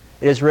judgment.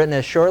 It is written,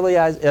 as surely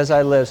as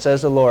I live,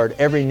 says the Lord,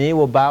 every knee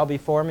will bow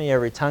before me,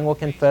 every tongue will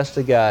confess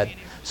to God.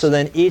 So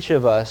then each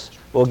of us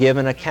will give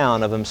an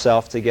account of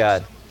himself to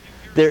God.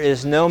 There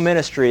is no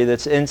ministry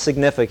that's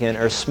insignificant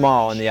or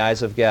small in the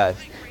eyes of God.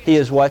 He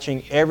is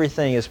watching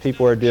everything as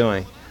people are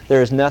doing.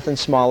 There is nothing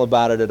small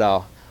about it at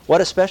all. What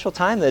a special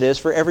time that is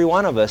for every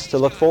one of us to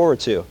look forward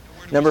to.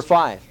 Number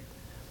 5,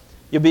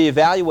 you'll be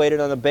evaluated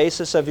on the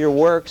basis of your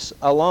works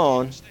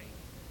alone.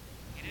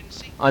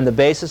 On the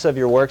basis of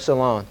your works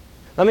alone.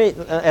 Let me,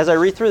 as I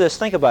read through this,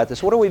 think about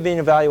this. What are we being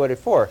evaluated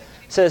for?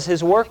 It says,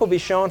 His work will be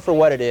shown for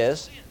what it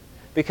is,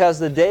 because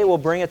the day will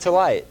bring it to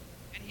light.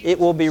 It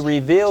will be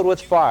revealed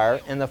with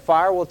fire, and the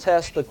fire will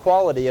test the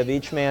quality of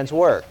each man's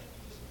work.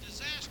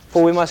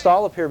 For we must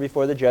all appear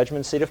before the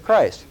judgment seat of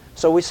Christ.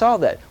 So we saw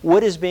that.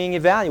 What is being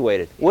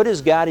evaluated? What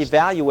is God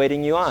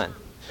evaluating you on?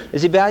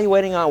 Is He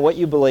evaluating on what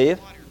you believe?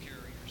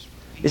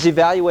 Is He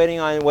evaluating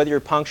on whether you're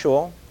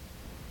punctual,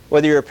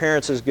 whether your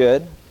appearance is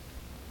good,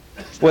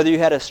 whether you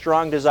had a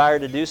strong desire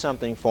to do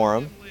something for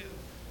Him,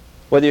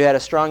 whether you had a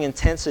strong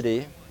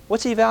intensity?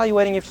 What's He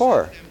evaluating you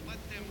for?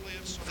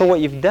 For what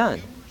you've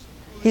done.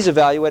 He's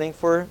evaluating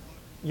for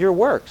your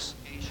works,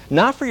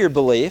 not for your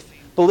belief.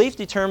 Belief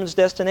determines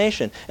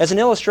destination. As an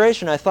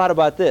illustration, I thought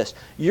about this.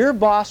 Your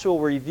boss will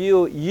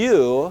review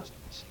you,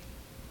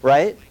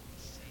 right,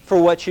 for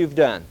what you've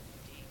done.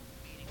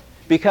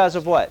 Because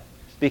of what?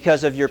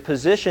 Because of your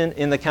position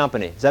in the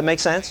company. Does that make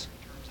sense?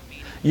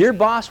 Your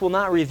boss will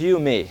not review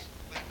me.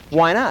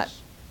 Why not?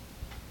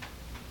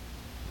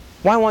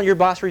 Why won't your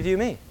boss review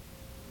me?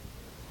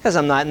 Because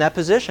I'm not in that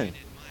position.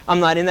 I'm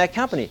not in that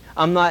company.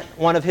 I'm not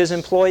one of his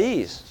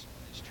employees.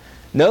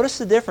 Notice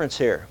the difference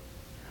here.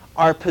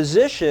 Our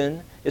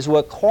position is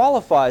what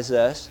qualifies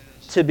us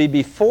to be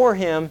before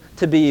Him,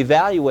 to be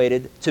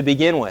evaluated to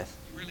begin with.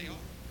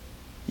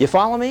 You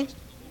follow me?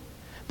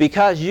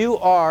 Because you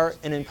are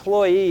an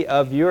employee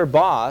of your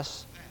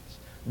boss,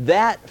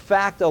 that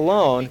fact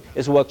alone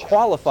is what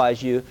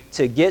qualifies you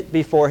to get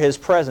before His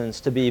presence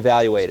to be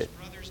evaluated.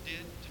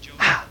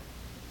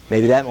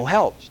 Maybe that will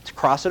help to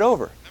cross it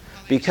over.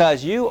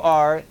 Because you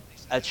are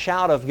a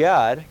child of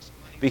God,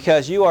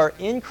 because you are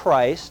in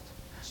Christ,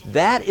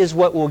 that is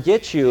what will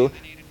get you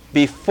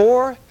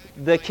before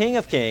the King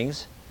of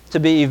Kings to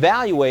be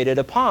evaluated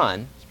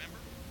upon.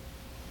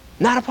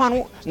 Not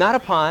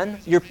upon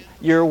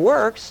your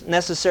works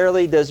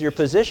necessarily does your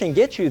position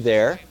get you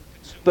there,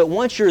 but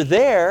once you're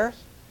there,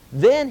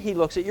 then He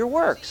looks at your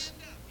works.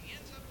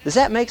 Does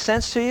that make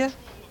sense to you?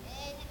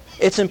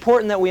 It's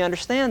important that we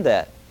understand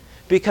that,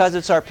 because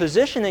it's our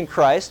position in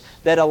Christ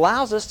that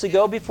allows us to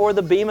go before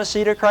the bema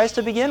seat of Christ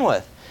to begin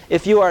with.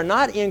 If you are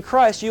not in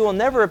Christ, you will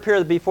never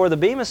appear before the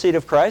bema seat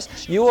of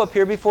Christ. You will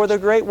appear before the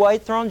great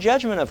white throne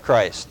judgment of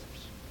Christ.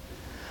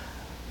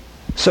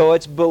 So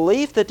it's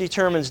belief that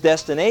determines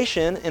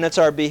destination, and it's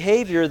our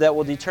behavior that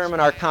will determine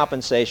our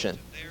compensation.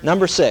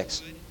 Number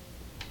 6.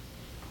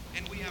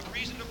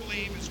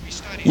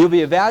 You'll be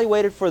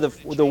evaluated for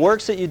the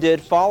works that you did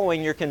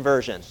following your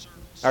conversion.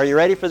 Are you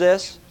ready for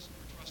this?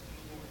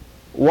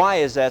 Why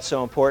is that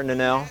so important to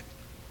know?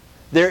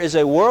 There is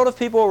a world of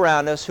people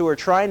around us who are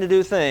trying to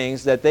do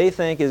things that they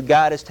think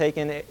God has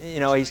taken,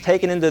 He's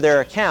taken into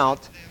their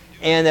account,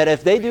 and that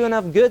if they do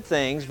enough good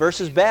things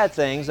versus bad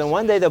things, then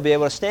one day they'll be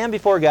able to stand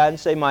before God and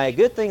say, my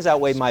good things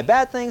outweigh my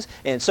bad things,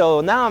 and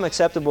so now I'm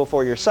acceptable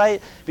before your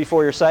sight.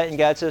 And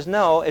God says,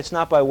 no, it's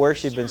not by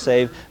works you've been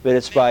saved, but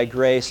it's by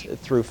grace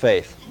through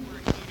faith.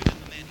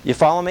 You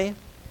follow me?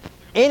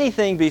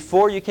 Anything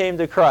before you came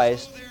to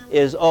Christ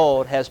is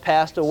old, has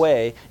passed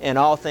away, and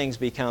all things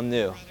become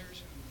new.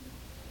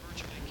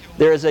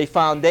 There is a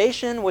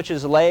foundation which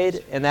is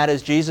laid, and that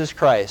is Jesus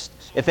Christ.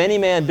 If any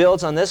man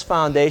builds on this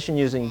foundation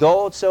using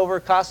gold, silver,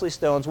 costly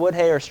stones, wood,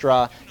 hay, or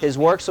straw, his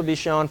works will be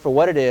shown for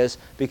what it is,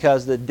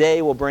 because the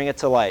day will bring it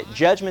to light.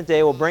 Judgment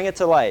day will bring it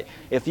to light.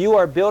 If you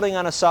are building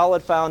on a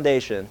solid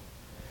foundation,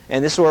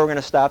 And this is where we're going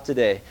to stop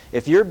today.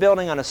 If you're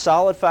building on a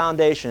solid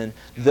foundation,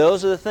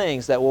 those are the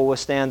things that will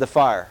withstand the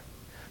fire.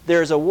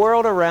 There's a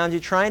world around you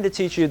trying to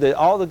teach you that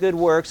all the good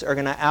works are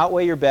going to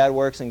outweigh your bad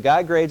works, and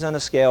God grades on a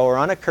scale or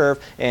on a curve,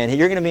 and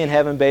you're going to be in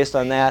heaven based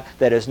on that.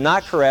 That is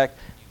not correct.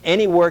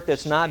 Any work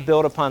that's not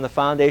built upon the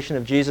foundation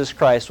of Jesus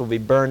Christ will be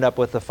burned up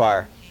with the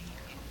fire.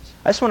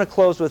 I just want to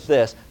close with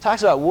this. It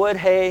talks about wood,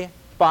 hay,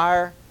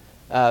 fire,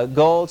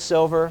 gold,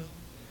 silver.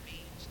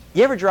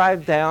 You ever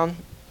drive down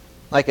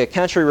like a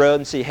country road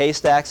and see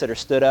haystacks that are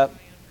stood up?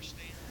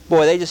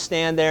 Boy, they just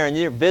stand there and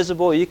you're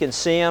visible. You can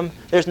see them.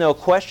 There's no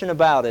question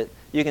about it.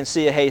 You can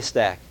see a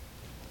haystack.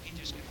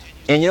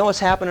 And you know what's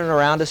happening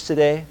around us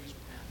today?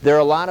 There are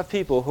a lot of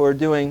people who are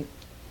doing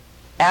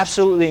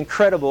absolutely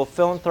incredible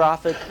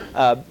philanthropic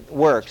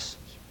works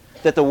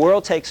that the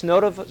world takes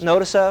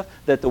notice of,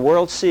 that the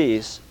world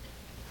sees,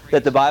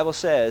 that the Bible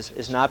says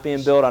is not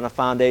being built on a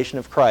foundation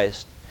of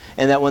Christ.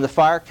 And that when the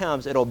fire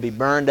comes, it'll be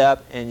burned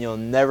up and you'll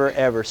never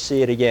ever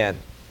see it again.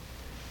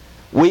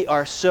 We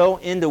are so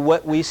into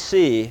what we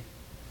see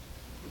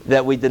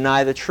that we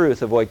deny the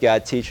truth of what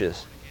God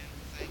teaches.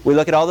 We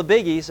look at all the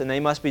biggies and they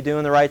must be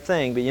doing the right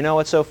thing. But you know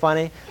what's so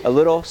funny? A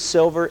little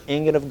silver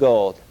ingot of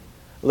gold,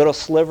 a little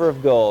sliver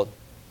of gold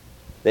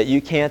that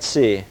you can't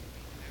see.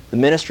 The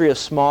ministry of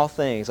small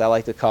things, I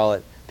like to call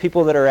it.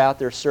 People that are out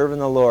there serving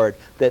the Lord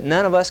that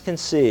none of us can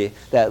see.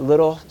 That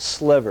little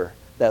sliver,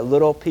 that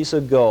little piece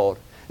of gold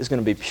is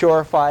going to be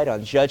purified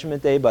on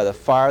Judgment Day by the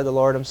fire of the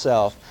Lord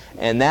Himself.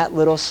 And that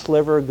little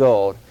sliver of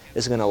gold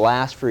is going to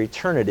last for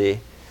eternity,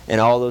 and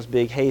all those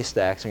big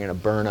haystacks are going to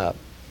burn up.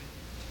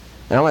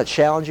 And I want to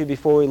challenge you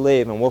before we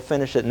leave, and we'll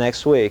finish it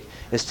next week,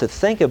 is to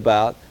think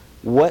about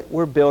what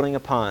we're building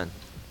upon.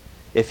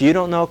 If you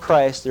don't know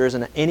Christ, there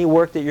isn't any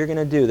work that you're going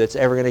to do that's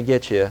ever going to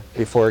get you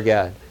before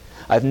God.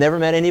 I've never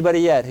met anybody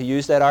yet who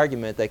used that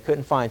argument they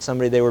couldn't find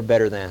somebody they were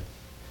better than.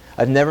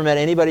 I've never met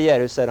anybody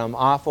yet who said, I'm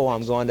awful,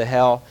 I'm going to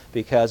hell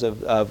because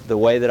of the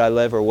way that I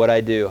live or what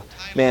I do.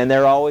 Man,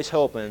 they're always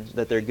hoping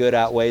that their good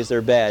outweighs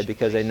their bad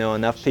because they know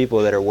enough people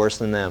that are worse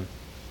than them.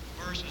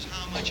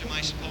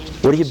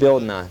 What are you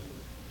building on?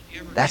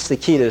 That's the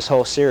key to this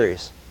whole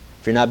series.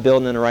 If you're not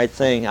building on the right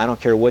thing, I don't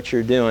care what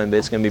you're doing, but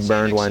it's going to be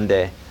burned one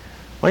day.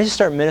 Why don't you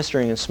start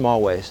ministering in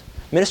small ways?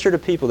 Minister to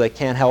people that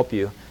can't help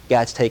you.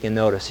 God's taking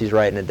notice. He's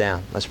writing it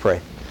down. Let's pray.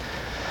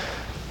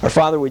 Our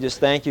Father, we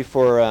just thank you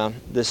for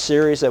this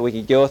series that we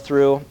could go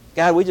through.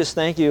 God, we just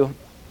thank you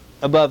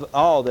above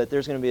all that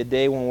there's going to be a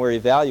day when we're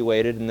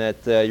evaluated and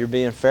that you're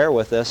being fair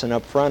with us and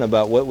upfront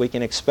about what we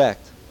can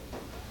expect.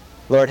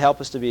 Lord,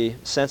 help us to be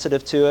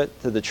sensitive to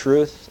it, to the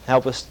truth.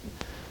 Help us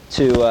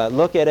to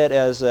look at it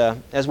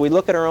as we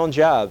look at our own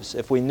jobs.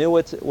 If we knew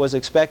what was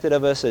expected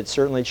of us, it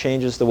certainly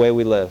changes the way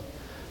we live.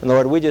 And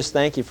Lord, we just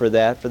thank you for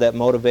that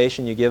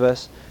motivation you give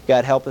us.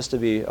 God, help us to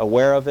be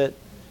aware of it.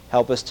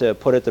 Help us to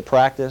put it to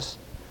practice.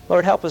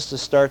 Lord, help us to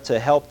start to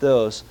help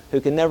those who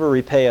can never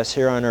repay us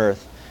here on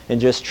earth and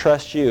just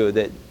trust you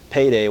that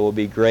payday will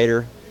be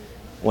greater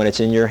when it's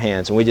in your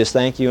hands. And we just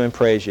thank you and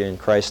praise you in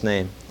Christ's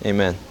name.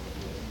 Amen.